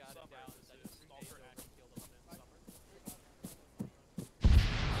and get got down.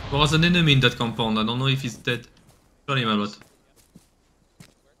 There was an enemy in that compound. I don't know if he's dead. Shot him a lot.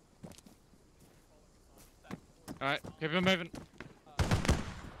 Alright, keep it moving.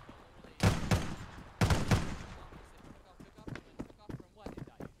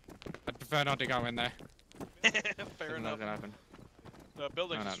 I'd prefer not to go in there. Fair enough. Not gonna happen. The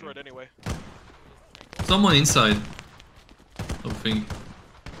building's No, destroyed anyway. Someone inside. Something.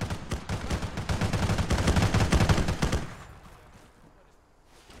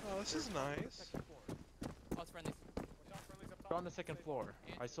 Oh, this is nice. Oh, it's friendly. They're on the second floor.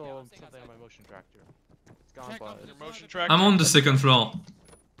 I saw something on my motion tractor. It's gone, but... Your motion tractor? I'm on the second floor.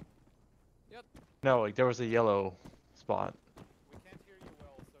 No, like there was a yellow spot. We can't hear you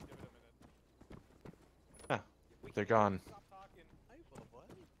well, so give it a minute. Ah, they're gone.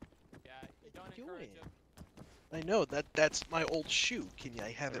 Yeah, you don't encourage him. I know that's my old shoe. Can I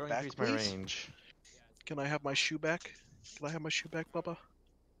have They're it back, increase please? my range. Can I have my shoe back? Can I have my shoe back, Bubba?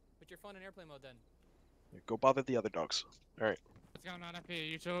 Put your phone in airplane mode then. Go bother the other dogs. All right. What's going on up here?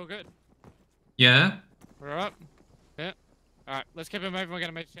 You two all good? Yeah? We're up. Yeah. Alright, let's keep it moving. We're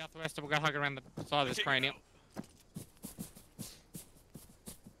gonna move southwest and we're gonna hug around the side of this cranium. Up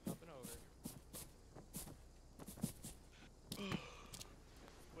and over.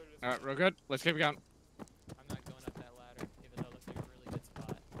 Alright, real good. Let's keep it going. I'm not going up that ladder, even though it looks like a really good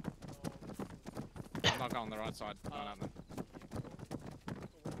spot. I'm not going the right side. Going up then.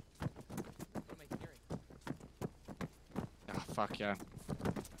 What am I hearing? Oh, fuck yeah.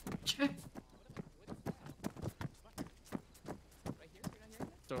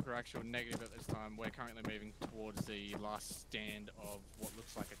 Stalker actual negative at this time. We're currently moving towards the last stand of what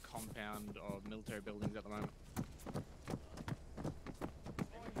looks like a compound of military buildings at the moment.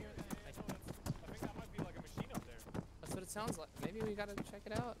 That's what it sounds like. Maybe we gotta check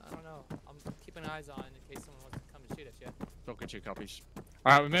it out. I don't know. I'm keeping eyes on in case someone wants to come and shoot us yet. Stalker 2 copies.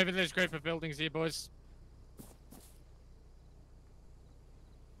 Alright, we're moving to this group of buildings here, boys.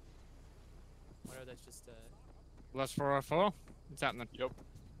 Whatever, that's just Lost 404. What's happening? Yep.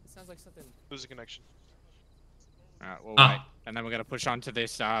 it sounds like something. Lose a connection. Alright, we'll wait. And then we're gonna push on to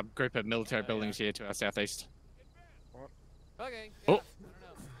this group of military buildings here to our southeast. Okay. Oh! I don't know.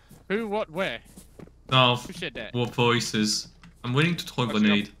 Who, what, where? Oh, Who said that? what voices? I'm willing to throw a What's it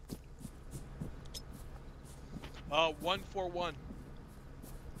grenade. 141.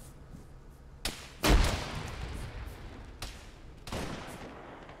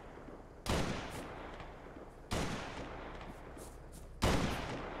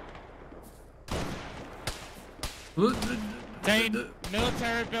 Dane,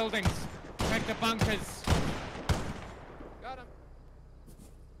 military buildings. Check the bunkers. Got him.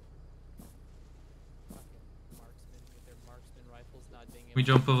 Marksmen with their marksman rifles not being able We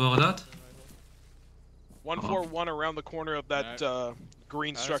jump over that? 141 around the corner of that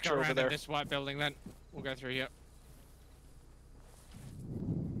green Let's structure go over around there. in this white building then. We'll go through here.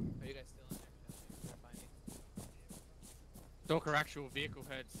 Are you guys still in there? Find me. Stalker actual vehicle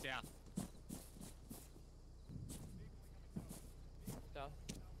heard south. South.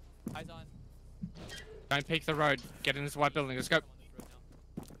 Eyes on. Don't peek the road. Get in this white building. Let's go.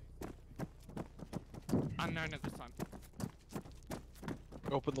 Unknown at this time.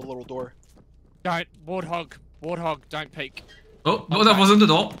 Open the little door. Don't. Warthog. Warthog. Don't peek. Oh, no, that wasn't the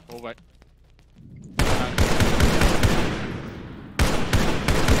door. Oh, wait.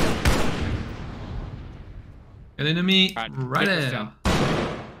 An enemy Right, right get this there. down.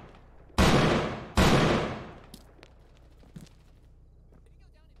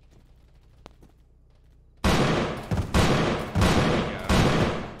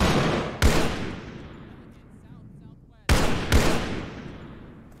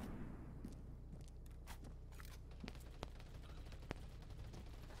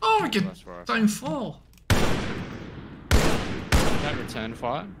 Oh, we get time 4. That return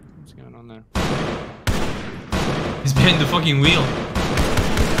fire. What's going on there? He's behind the fucking wheel. I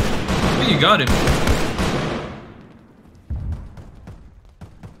think you got him.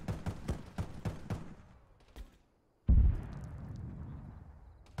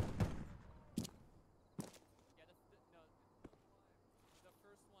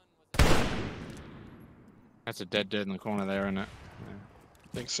 That's a dead dude in the corner there, isn't it?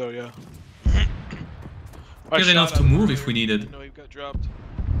 I think so, yeah. Get enough to move if we needed. No, he got dropped.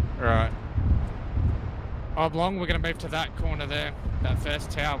 Right. Oblong, we're going to move to that corner there. That first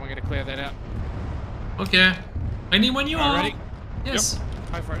tower, we're going to clear that out. Okay. Ready when you are. Ready? Yes.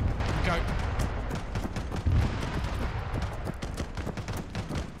 Yep. Go for it. Go.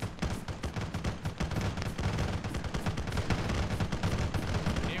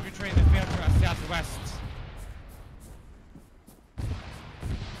 Infantry in the field to our southwest.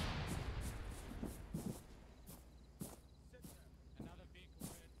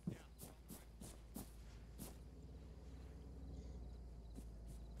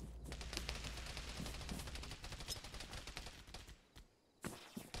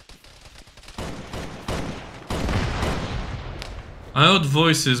 I heard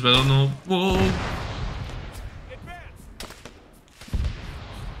voices, but I don't know. Whoa.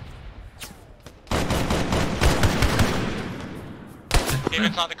 Keep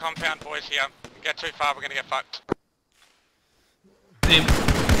inside the compound, boys, here. Get too far, we're gonna get fucked. Him.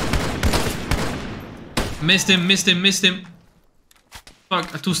 Missed him, missed him, missed him.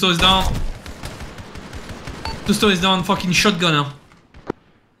 Fuck, 2 stories down. 2 stories down, fucking shotgunner.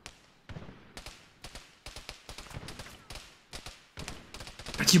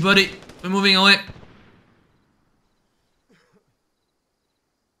 Thank you, buddy. We're moving away.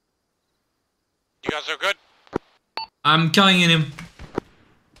 You guys are good? I'm carrying him.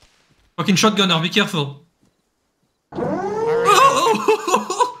 Fucking shotgunner, be careful.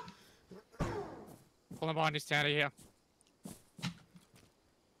 Pulling behind this tower here.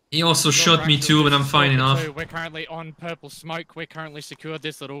 He also shot me too, but I'm fine enough. We're currently on purple smoke. We're currently secured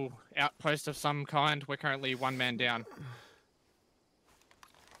this little outpost of some kind. We're currently 1 man down.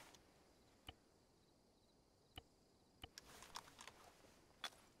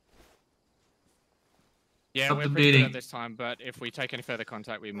 Yeah, Stop we're the pretty good bleeding. at this time, but if we take any further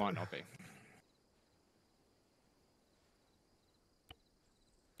contact, we might not be.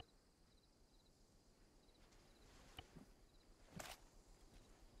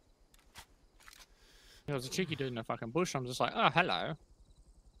 There was a cheeky dude in a fucking bush. I'm just like, oh, hello.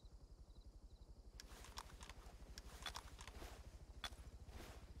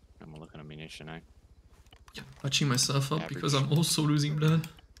 I'm looking at ammunition, eh? Yeah, patching myself up because I'm also losing blood.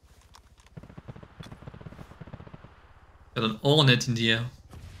 Got an hornet in the air.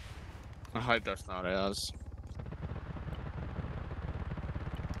 I hope that's not ours.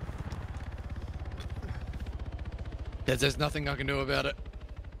 There's nothing I can do about it.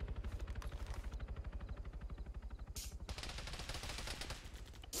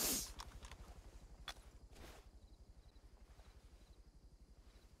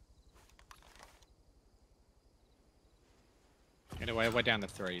 Anyway, we're down to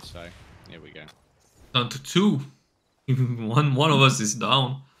 3, so there we go. Down to 2. one of us is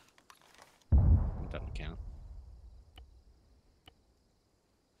down. Doesn't count.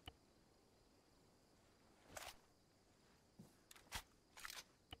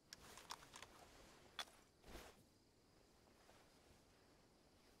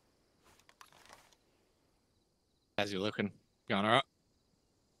 How's you looking? Going alright?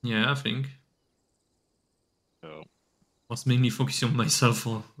 Yeah, I think. Oh. Was mainly focusing on myself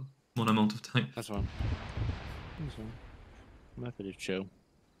for one amount of time. That's fine. That's fine. I'm happy to chill.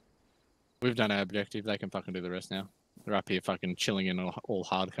 We've done our objective. They can fucking do the rest now. They're up here fucking chilling in all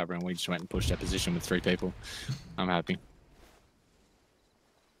hard cover, and we just went and pushed our position with 3 people. I'm happy.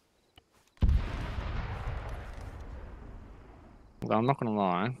 Well, I'm not gonna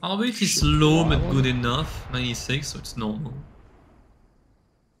lie. Our weight is low but good enough. 96, so it's normal.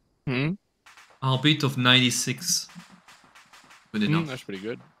 Hmm? Our beat of 96. Good enough. That's pretty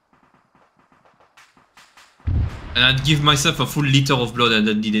good. And I'd give myself a full liter of blood and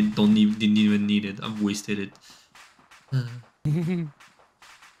I didn't even need it. I've wasted it.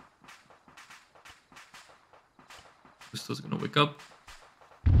 Gusto's gonna wake up.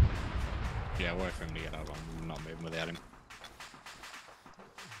 Yeah, wait for him to get up. I'm not moving without him.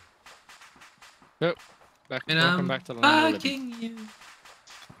 Yep. And welcome I'm back to the land of backing you.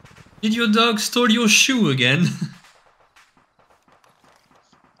 Did your dog steal your shoe again?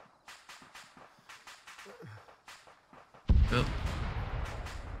 Yep.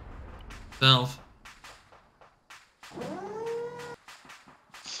 Self.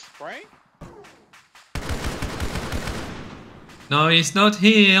 Right? No, he's not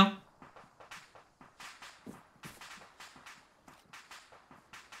here.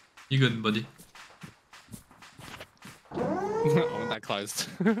 You good, buddy? I want that closed.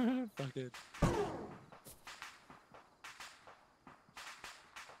 Fuck it.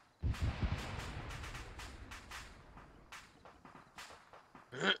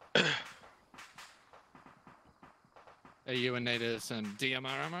 Are you in need of some DMR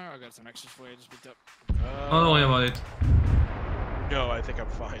ammo? I got some extras for you. Just picked up. Oh, don't worry about it. No, I think I'm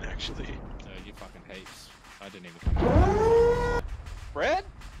fine actually. You fucking heaps. I didn't even come. Brad?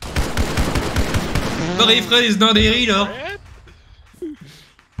 Sorry, Fred is not here either. Brad?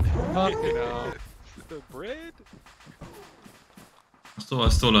 Fucking hell. The bread? I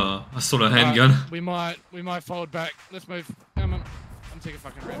stole a handgun. We might fold back. Let's move. I'm taking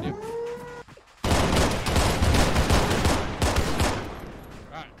fucking around you.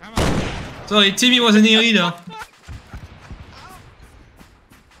 Right, come on. Sorry, Timmy wasn't here either.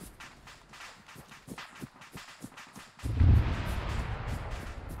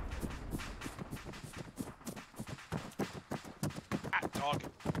 Dog.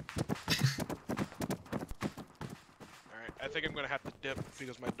 Alright, I think I'm gonna have to dip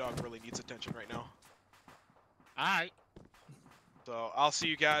because my dog really needs attention right now. Alright. So I'll see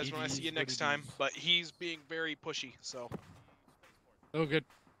you guys when I see you next time. But he's being very pushy, so. Oh, good.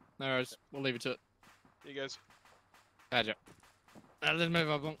 No worries. We'll leave it to it. You guys. Gotcha. Let's move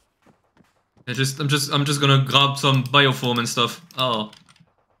up. I'm just gonna grab some biofoam and stuff. Oh.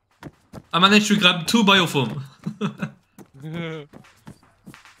 I managed to grab 2 biofoam.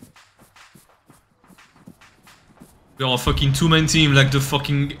 We are a fucking 2-man team like the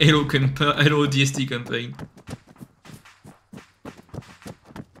fucking Halo DST campaign.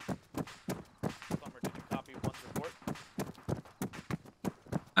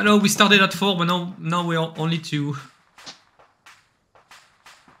 I know we started at 4, but now we are only 2.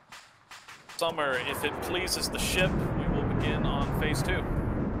 Summer, if it pleases the ship, we will begin on phase 2.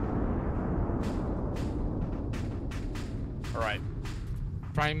 Alright.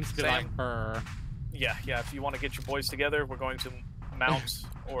 Frames be like brr. Yeah, if you want to get your boys together, we're going to mount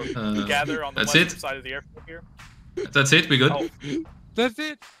or gather on the that's western it? side of the airport here. That's it, we good? Oh. That's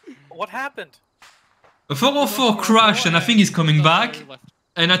it. What happened? A 404 crashed and I think he's coming back.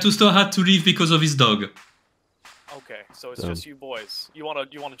 And Atusto had to leave because of his dog. Okay, so it's just you boys. You wanna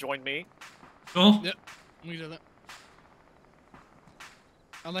join me? Oh? Yep, we do that.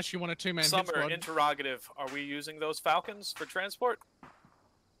 Unless you want a 2-man hit Summer, squad. interrogative. Are we using those Falcons for transport?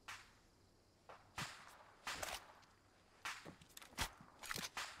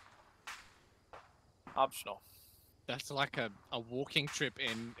 Optional. That's like a walking trip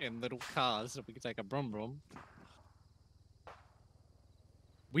in little cars that we could take a brum brum.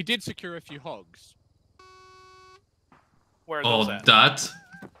 We did secure a few hogs. Where are Oh, those at? that?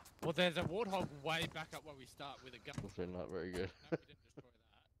 Well, there's a warthog way back up where we start with a gun. They're not very good. No, we didn't destroy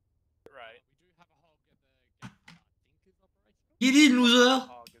that. Right. We do have a hog at the gate that I think is operational. Get in, loser!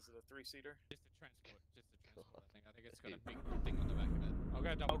 Hog, is it a 3-seater? Just a transport. I think it's got a big thing on the back of it. I'll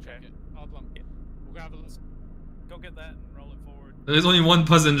go double check it. Hold on. We'll go have a look. Go get that and roll it forward. There is only 1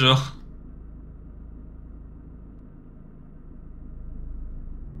 passenger. Platoon,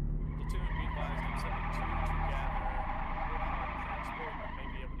 be advised, I'm sending 2 to gather transport, but may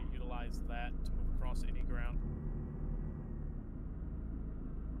be able to utilize that to move across any ground.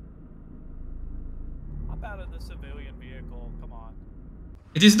 Hop out of the civilian vehicle, come on.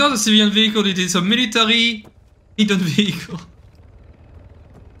 It is not a civilian vehicle, it is a military hidden vehicle.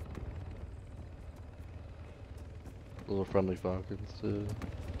 Little friendly Falcons too.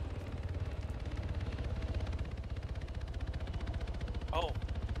 Oh,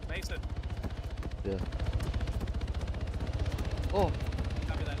 Mason. Yeah. Oh.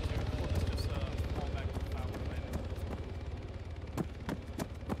 Copy that too. Let's just fall back to the Falcon landing.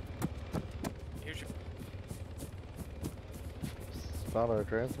 Here's your... Found our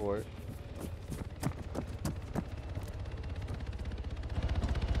transport.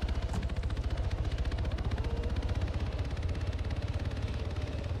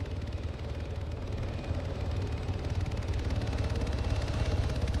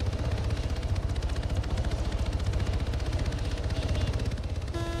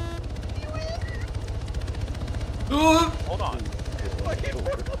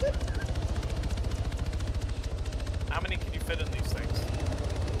 How many can you fit in these things?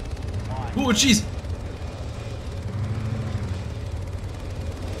 Oh, jeez.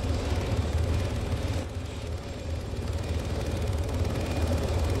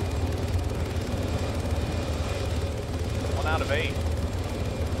 One out of 8.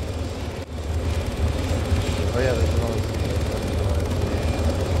 Oh yeah, there's another.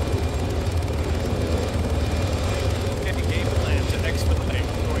 Okay, game plan to expedite.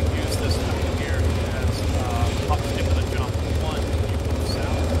 We're going to use this time here as hop, skip, and a jump. 1, you move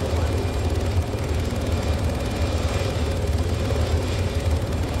south.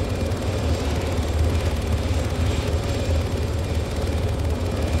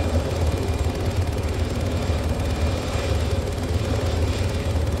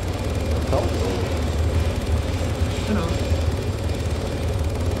 Hello.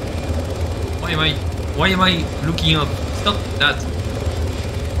 Why am I looking up? Stop that.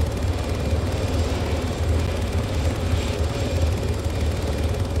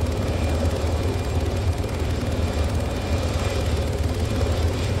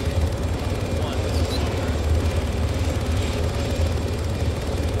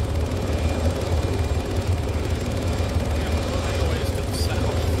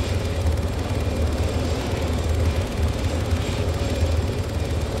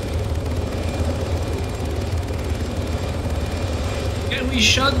 Can we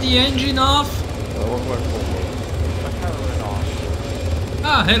shut the engine off?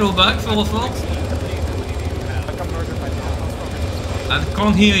 Ah, hello back, 404. I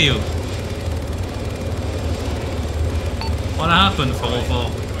can't hear you. What happened,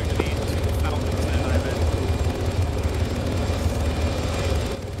 404?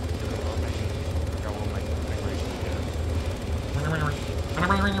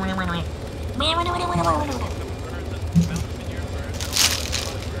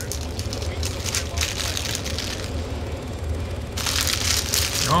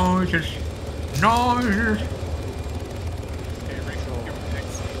 Noises. Noises.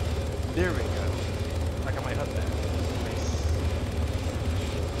 There we go. I got my hut back. Nice.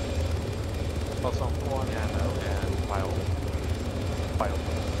 Also, I'm full on ammo and file.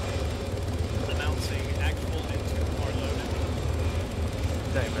 Announcing actual and 2 are loaded.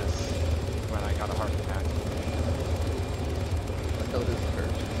 Did I miss when I got a heart attack? I thought it was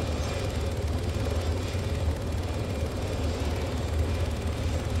parachute.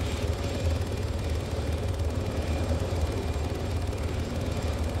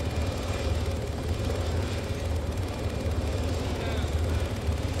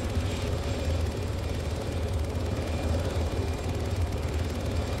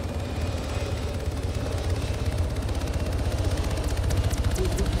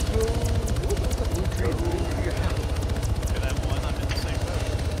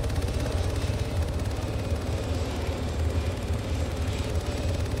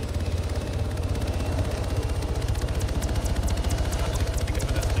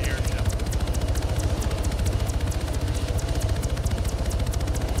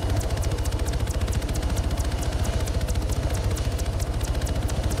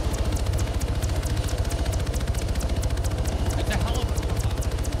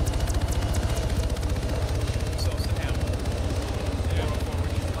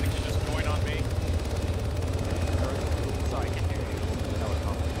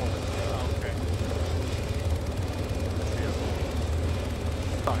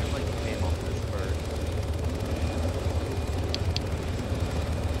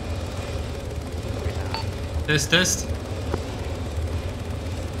 Test.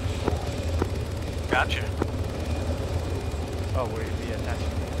 Gotcha. Oh, wait, the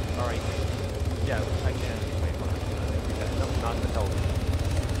attachment. Alright. Yeah, I can. Wait, hold on. Do that. No, not in the television.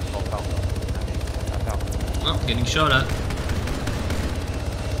 Oh, Falcon. Oh, getting shot at.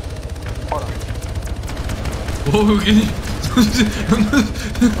 Hold on. Oh, okay.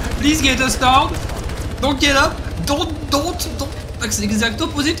 Please get us down. Don't get up. Don't. That's the exact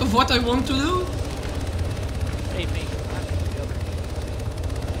opposite of what I want to do. Hey, mate.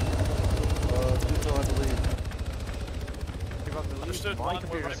 Still have to leave. Give up the lead. Understood. My One, we're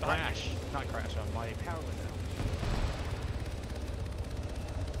computer right behind crash. Not crash, my power went out.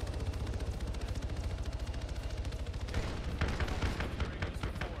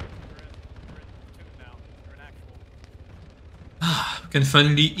 We can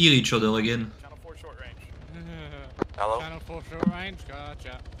finally hear each other again. Channel 4 short range. Hello? Channel 4 short range,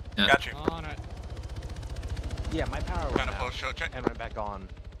 gotcha. Yeah. Got you. On it. Yeah, my power went Channel 4 out short range. and went back on.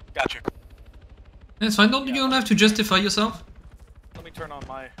 Got you. That's fine. You don't have to justify yourself. Let me turn on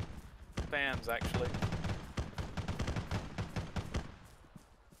my fans, actually.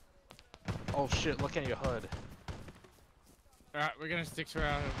 Oh shit, look at your HUD. Alright, we're gonna stick to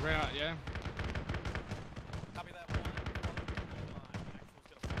our route, yeah? Copy that one.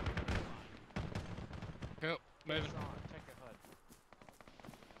 Cool, moving. Check your HUD.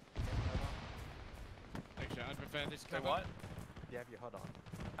 Actually, I'd prefer this Say cover. what? You have your HUD on.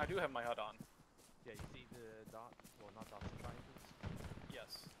 I do have my HUD on. Yeah, you see the dot? Well, not dots, triangles.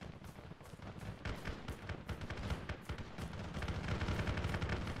 Yes.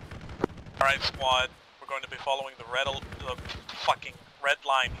 Alright, squad. We're going to be following the fucking red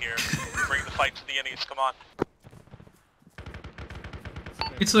line here. Bring the fight to the innies, come on.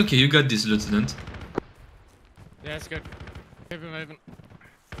 It's okay, you got this, Lieutenant. Yeah, it's good. Keep it moving.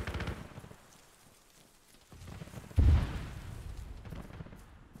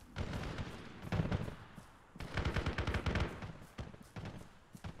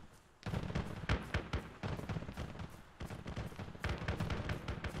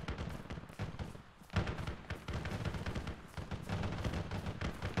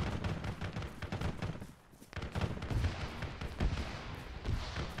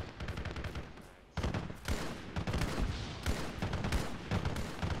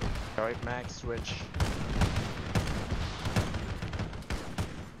 Alright, Max, switch.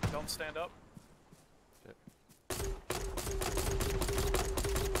 Don't stand up.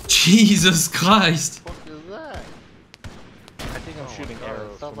 Jesus Christ! What is that? I think I'm shooting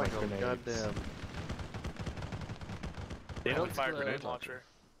arrows Sounds from my like a grenades. goddamn. They don't fire explode. grenade launcher.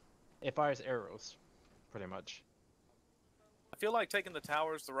 It fires arrows, pretty much. I feel like taking the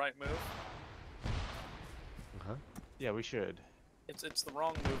tower is the right move. Uh-huh. Yeah, we should. It's the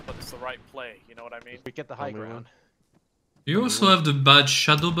wrong move, but it's the right play. You know what I mean? We get the high ground. You also have the bad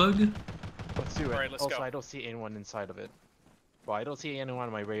shadow bug? Let's do it. Alright, let's also, go. I don't see anyone inside of it. Well, I don't see anyone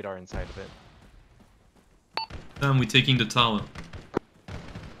on my radar inside of it. Damn, we're taking the tower.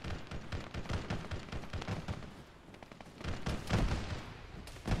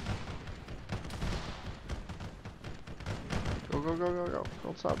 Go, go, go, go, go.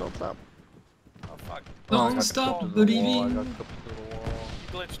 Don't stop, don't stop. Oh fuck. Don't I got stop clipped to the wall, believing. I got clipped to the wall. You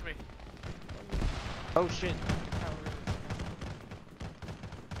glitched me. Oh shit.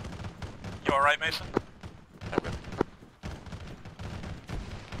 You alright, Mason?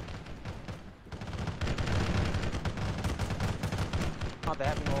 Oh, they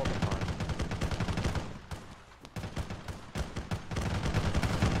have me all the time.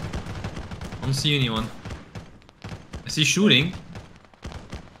 I don't see anyone. I see shooting.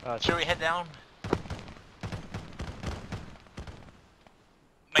 Should we head down?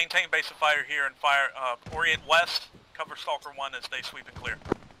 Maintain base of fire here and fire orient west. Cover Stalker 1 as they sweep and clear.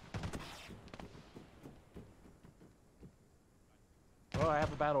 Well, I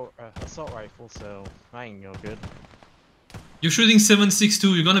have a assault rifle, so I ain't no good. You're shooting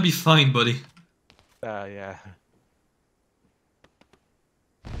 7.62, you're gonna be fine, buddy. Yeah.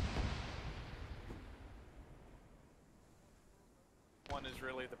 One is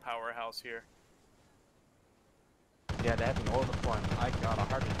really the powerhouse here. Yeah, they're having all the fun. I got a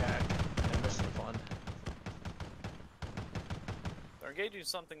heart attack and missing fun. They're engaging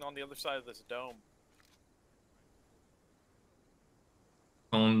something on the other side of this dome.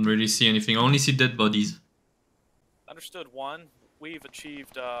 Don't really see anything, I only see dead bodies. Understood, one. We've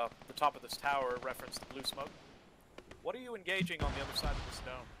achieved the top of this tower, reference the blue smoke. What are you engaging on the other side of this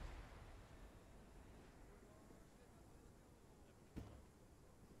dome?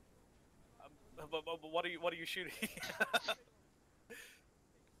 What are you shooting?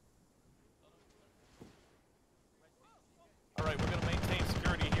 Alright, we're gonna maintain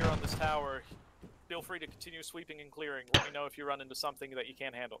security here on this tower. Feel free to continue sweeping and clearing. Let me know if you run into something that you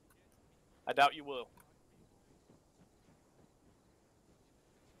can't handle. I doubt you will.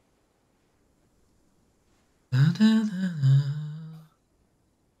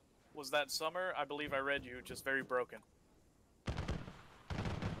 Was that Summer? I believe I read you, just very broken.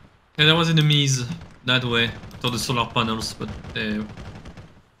 Yeah, there was enemies that way, to the solar panels, but they're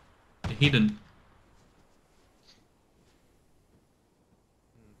hidden.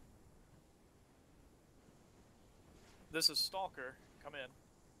 This is Stalker. Come in.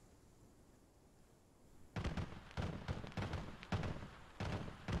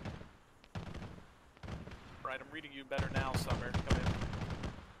 Right, I'm reading you better now, Summer. Come in.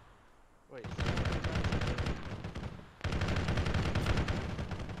 Wait.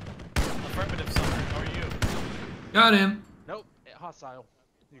 Affirmative, Summer. How are you? Got him! Nope, hostile.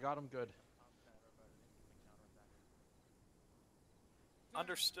 You got him good.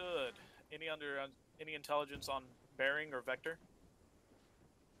 Understood. Any intelligence on bearing or vector?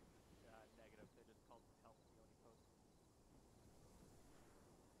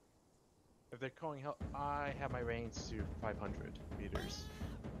 they're going up, I have my range to 500 meters.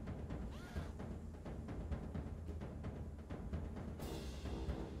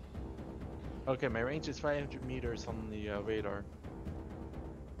 Okay, my range is 500 meters on the radar.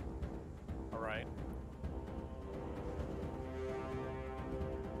 Alright.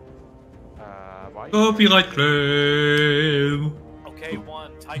 Copyright claim. Okay,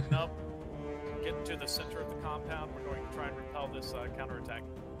 1, tighten up. Get to the center of the compound. We're going to try and repel this counterattack.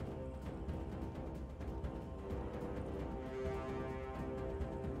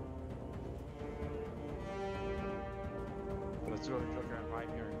 Let's go and joke around right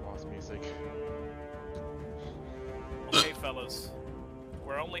here and boss music. Okay, fellas.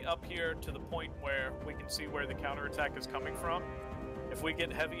 We're only up here to the point where we can see where the counterattack is coming from. If we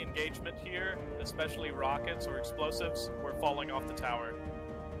get heavy engagement here, especially rockets or explosives, we're falling off the tower.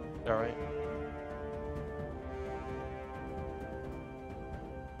 Alright.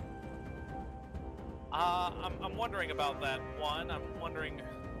 I'm wondering about that. 1, I'm wondering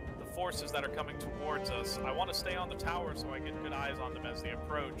the forces that are coming towards us. I want to stay on the tower so I get good eyes on them as they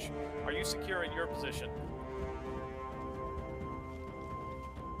approach. Are you secure in your position?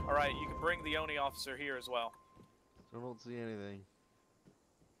 Alright, you can bring the ONI officer here as well. I don't see anything.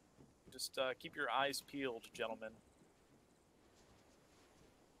 Just keep your eyes peeled, gentlemen.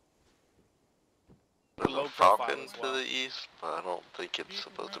 There's a Falcon to the east, but I don't think it's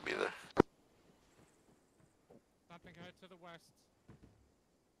supposed to be there. Stopping her to the west.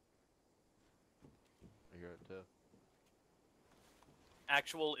 I hear it too.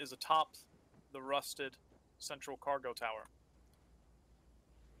 Actual is atop the rusted central cargo tower.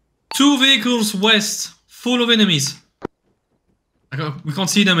 2 vehicles west, full of enemies. We can't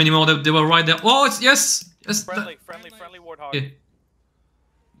see them anymore. They were right there. Oh, it's, yes. Friendly Warthog. Yeah.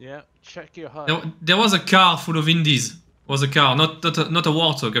 Yeah, check your HUD. There was a car full of indies. Was a car, not a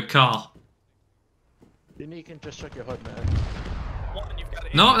Warthog, a car. Then you can just check your HUD, man.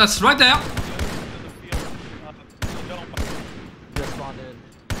 No, that's right there. Just spawned in.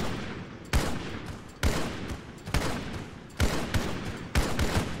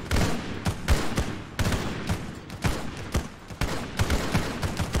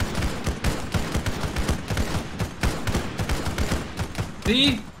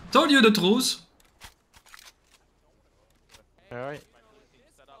 See? Told you the truth. Alright.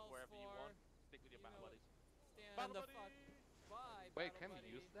 Wait, can we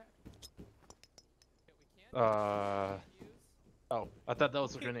use that? Oh, I thought that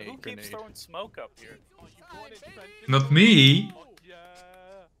was a grenade. Who keeps throwing smoke up here? Not me. Yeah.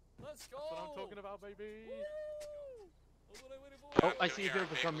 Let's go. That's what I'm talking about, baby. Oh, I see a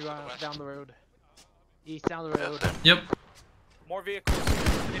vehicle coming down the road. East down the road. Yep. More vehicles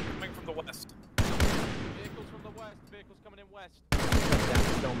incoming from the west. Vehicles from the west. Vehicles coming in west.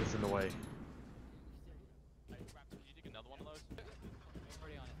 That dome is in the way. Did you dig another one of those?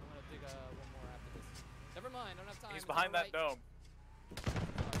 Already on it. I'm gonna dig one more after this. Never mind, I don't have time. He's behind that dome.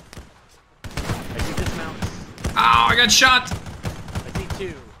 I see dismounts. Oh, I got shot. I see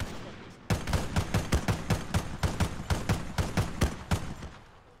 2.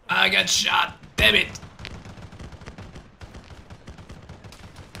 I got shot. Damn it.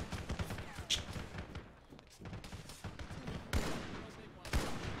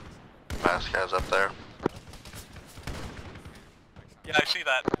 Mask guy's up there. Yeah, I see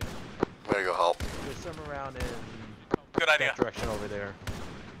that. I'm gonna go help. There's some around in Good idea. that direction over there.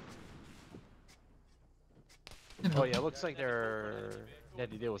 Oh yeah, looks like they're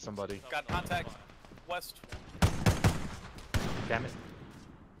had to deal with somebody. Got contact west. Damn it.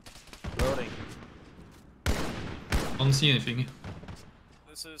 Loading. Don't see anything.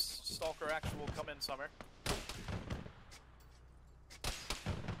 This is Stalker Actual. Come in, Summer.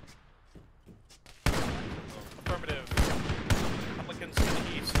 Affirmative. Republicans to the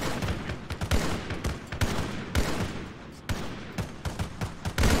east.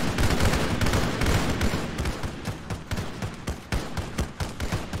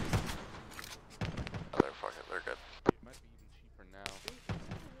 Motherfucker, they're good. It might be even cheaper now.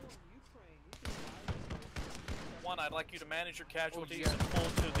 1, I'd like you to manage your casualties and pull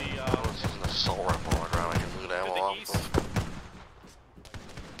to the I was using an assault rifle on the ground. I can loot ammo off east. them.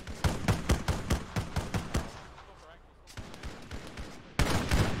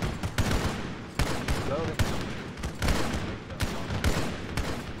 Loading.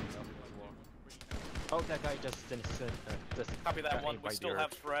 Oh, that guy just just Copy that got one. hit We by still deer.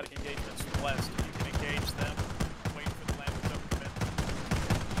 have sporadic engagements from west. You can engage them. Wait for the landing zone to come in.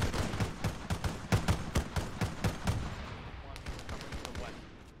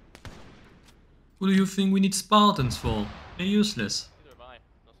 Who do you think we need Spartans for? They're useless. Neither have I.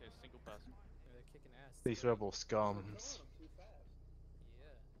 Not seeing a single person. These rebel scums.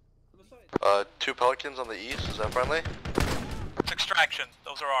 2 Pelicans on the east, is that friendly? It's extraction,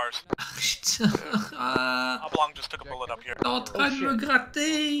 those are ours. Oblong just took a bullet up here. T'es en train de me gratter.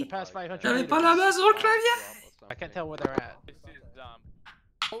 The past 500 J'avais pas la base dans le clavier. I can't tell where they're at.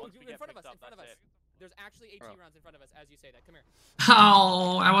 Oh, in front of us, in front of us. There's actually 18 rounds in front of us as you say that. Come here.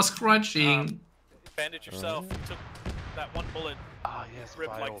 Oh, I was scratching. Bandage yourself. You took that one bullet. Ah, yes,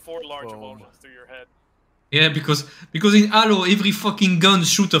 ripped like 4 large Boom. emulsions through your head. Yeah, because in Halo, every fucking gun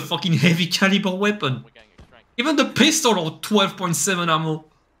shoot a fucking heavy caliber weapon. Even the pistol or 12.7 ammo.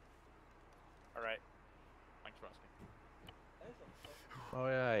 Alright. Thanks for asking. Oh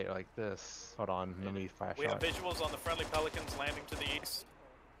yeah, like this. Hold on, let me flash We have out. visuals on the friendly Pelicans landing to the east.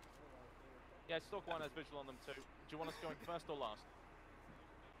 Yeah, Stalk 1 has visual on them too. Do you want us going first or last?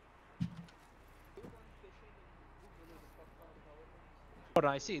 Hold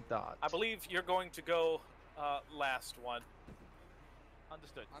on, I see a dot. I believe you're going to go last one.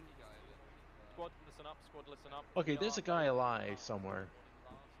 Understood. Squad, listen up. Squad, listen up. Okay, there's a guy alive somewhere.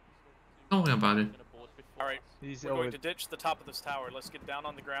 Don't worry about it. Alright, He's we're going over- to ditch the top of this tower. Let's get down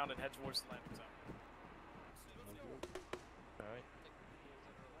on the ground and head towards the landing zone. Alright.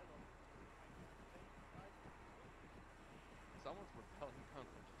 Someone's repelling down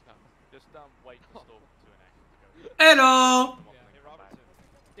from the tower. Just wait for Stalk 2 and action to go. Hello.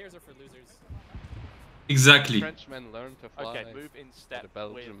 Stairs are for losers. Exactly. Frenchmen learn to fly. Okay, move in step The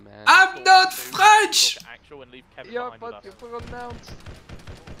Belgian man. I'm not French. Actual and leave Kevin Yeah, behind with but us. you pronounced.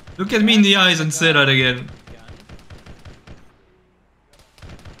 Look at me in the eyes and say that again.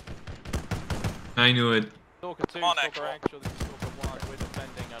 I knew it. Stalker 2, Come on, Stalker Actual. Actual, this is Stalker 1. We're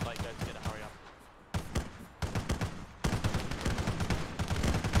defending. I'd like you guys to get a hurry up.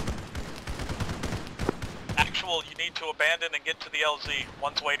 Actual, you need to abandon and get to the LZ.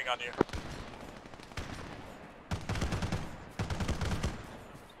 One's waiting on you.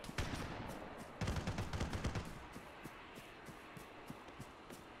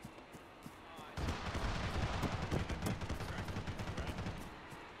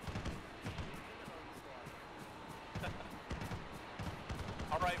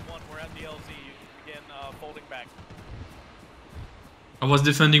 Alright, one, we're at the LZ. You can begin folding back. I was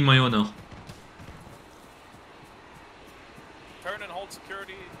defending my honor. Turn and hold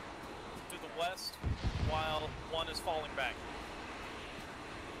security to the west while one is falling back.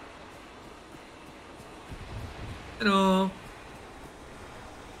 Hello.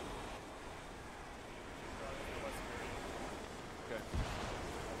 Okay.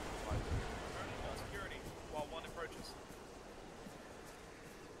 Turn and hold security while one approaches.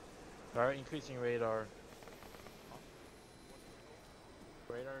 Alright, increasing radar.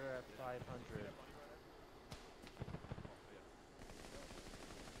 Radar at 500.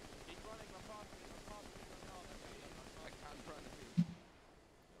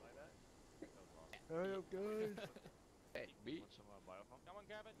 Hey, good. Hey, me. Come on,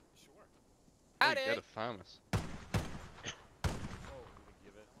 Gavin. Sure. Hey, get a famous.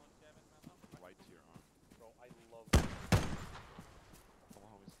 Right to your arm. Bro, I love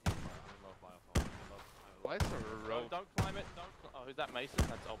Why is there a rope? Don't climb it. Don't. Oh, who's that, Mason?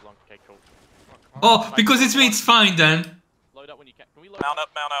 That's Oblong. Okay, cool. Oh, because it's me, it's fine then. Load up when you can. Can we load Mount up,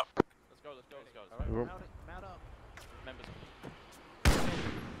 mount up. Let's go, let's go, let's go. Alright, Mount up. Members.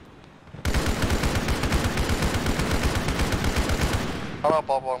 Mount up,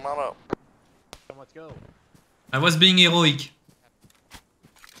 Oblong, mount up. Come, let's go. I was being heroic.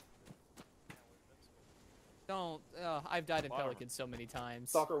 Don't. I've died in Pelicans so many times.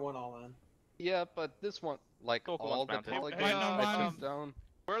 Stalker 1 all in. Yeah, but this one, like Stalker all one's the mounted. Pelicans Hey, I took down.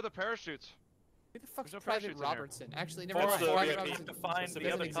 Where are the parachutes? Who the fuck's There's no Private parachutes in here. Robertson? Actually, never Force mind. the Private we Robertson need to find the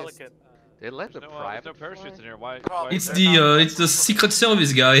doesn't other exist. Pelican. They let the There's private. no parachutes in here. Why? It's the Secret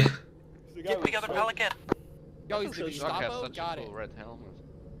Service guy. Get the other Pelican. Yo, he's the Okay, Gestapo? such Got a it. cool red helmet.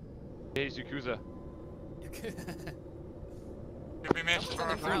 Hey, Yakuza. You'll be missed. Someone's on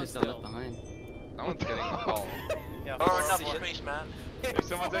the ground still. Someone's getting the call. Yeah, Or force enough the- space, man. Hey,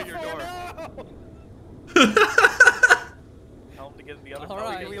 someone's at your door. Tell him to get the other All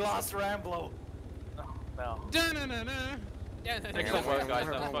Pelican. right. We lost Ramblo. Oh, no. Yeah, Excellent work, guys.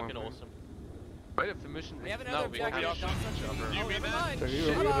 That's fucking awesome. Wait, if the mission We have is another no, we have objective. to shoot each other. Oh, never mind.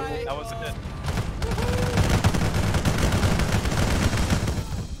 Shit. Bye-bye. That was it.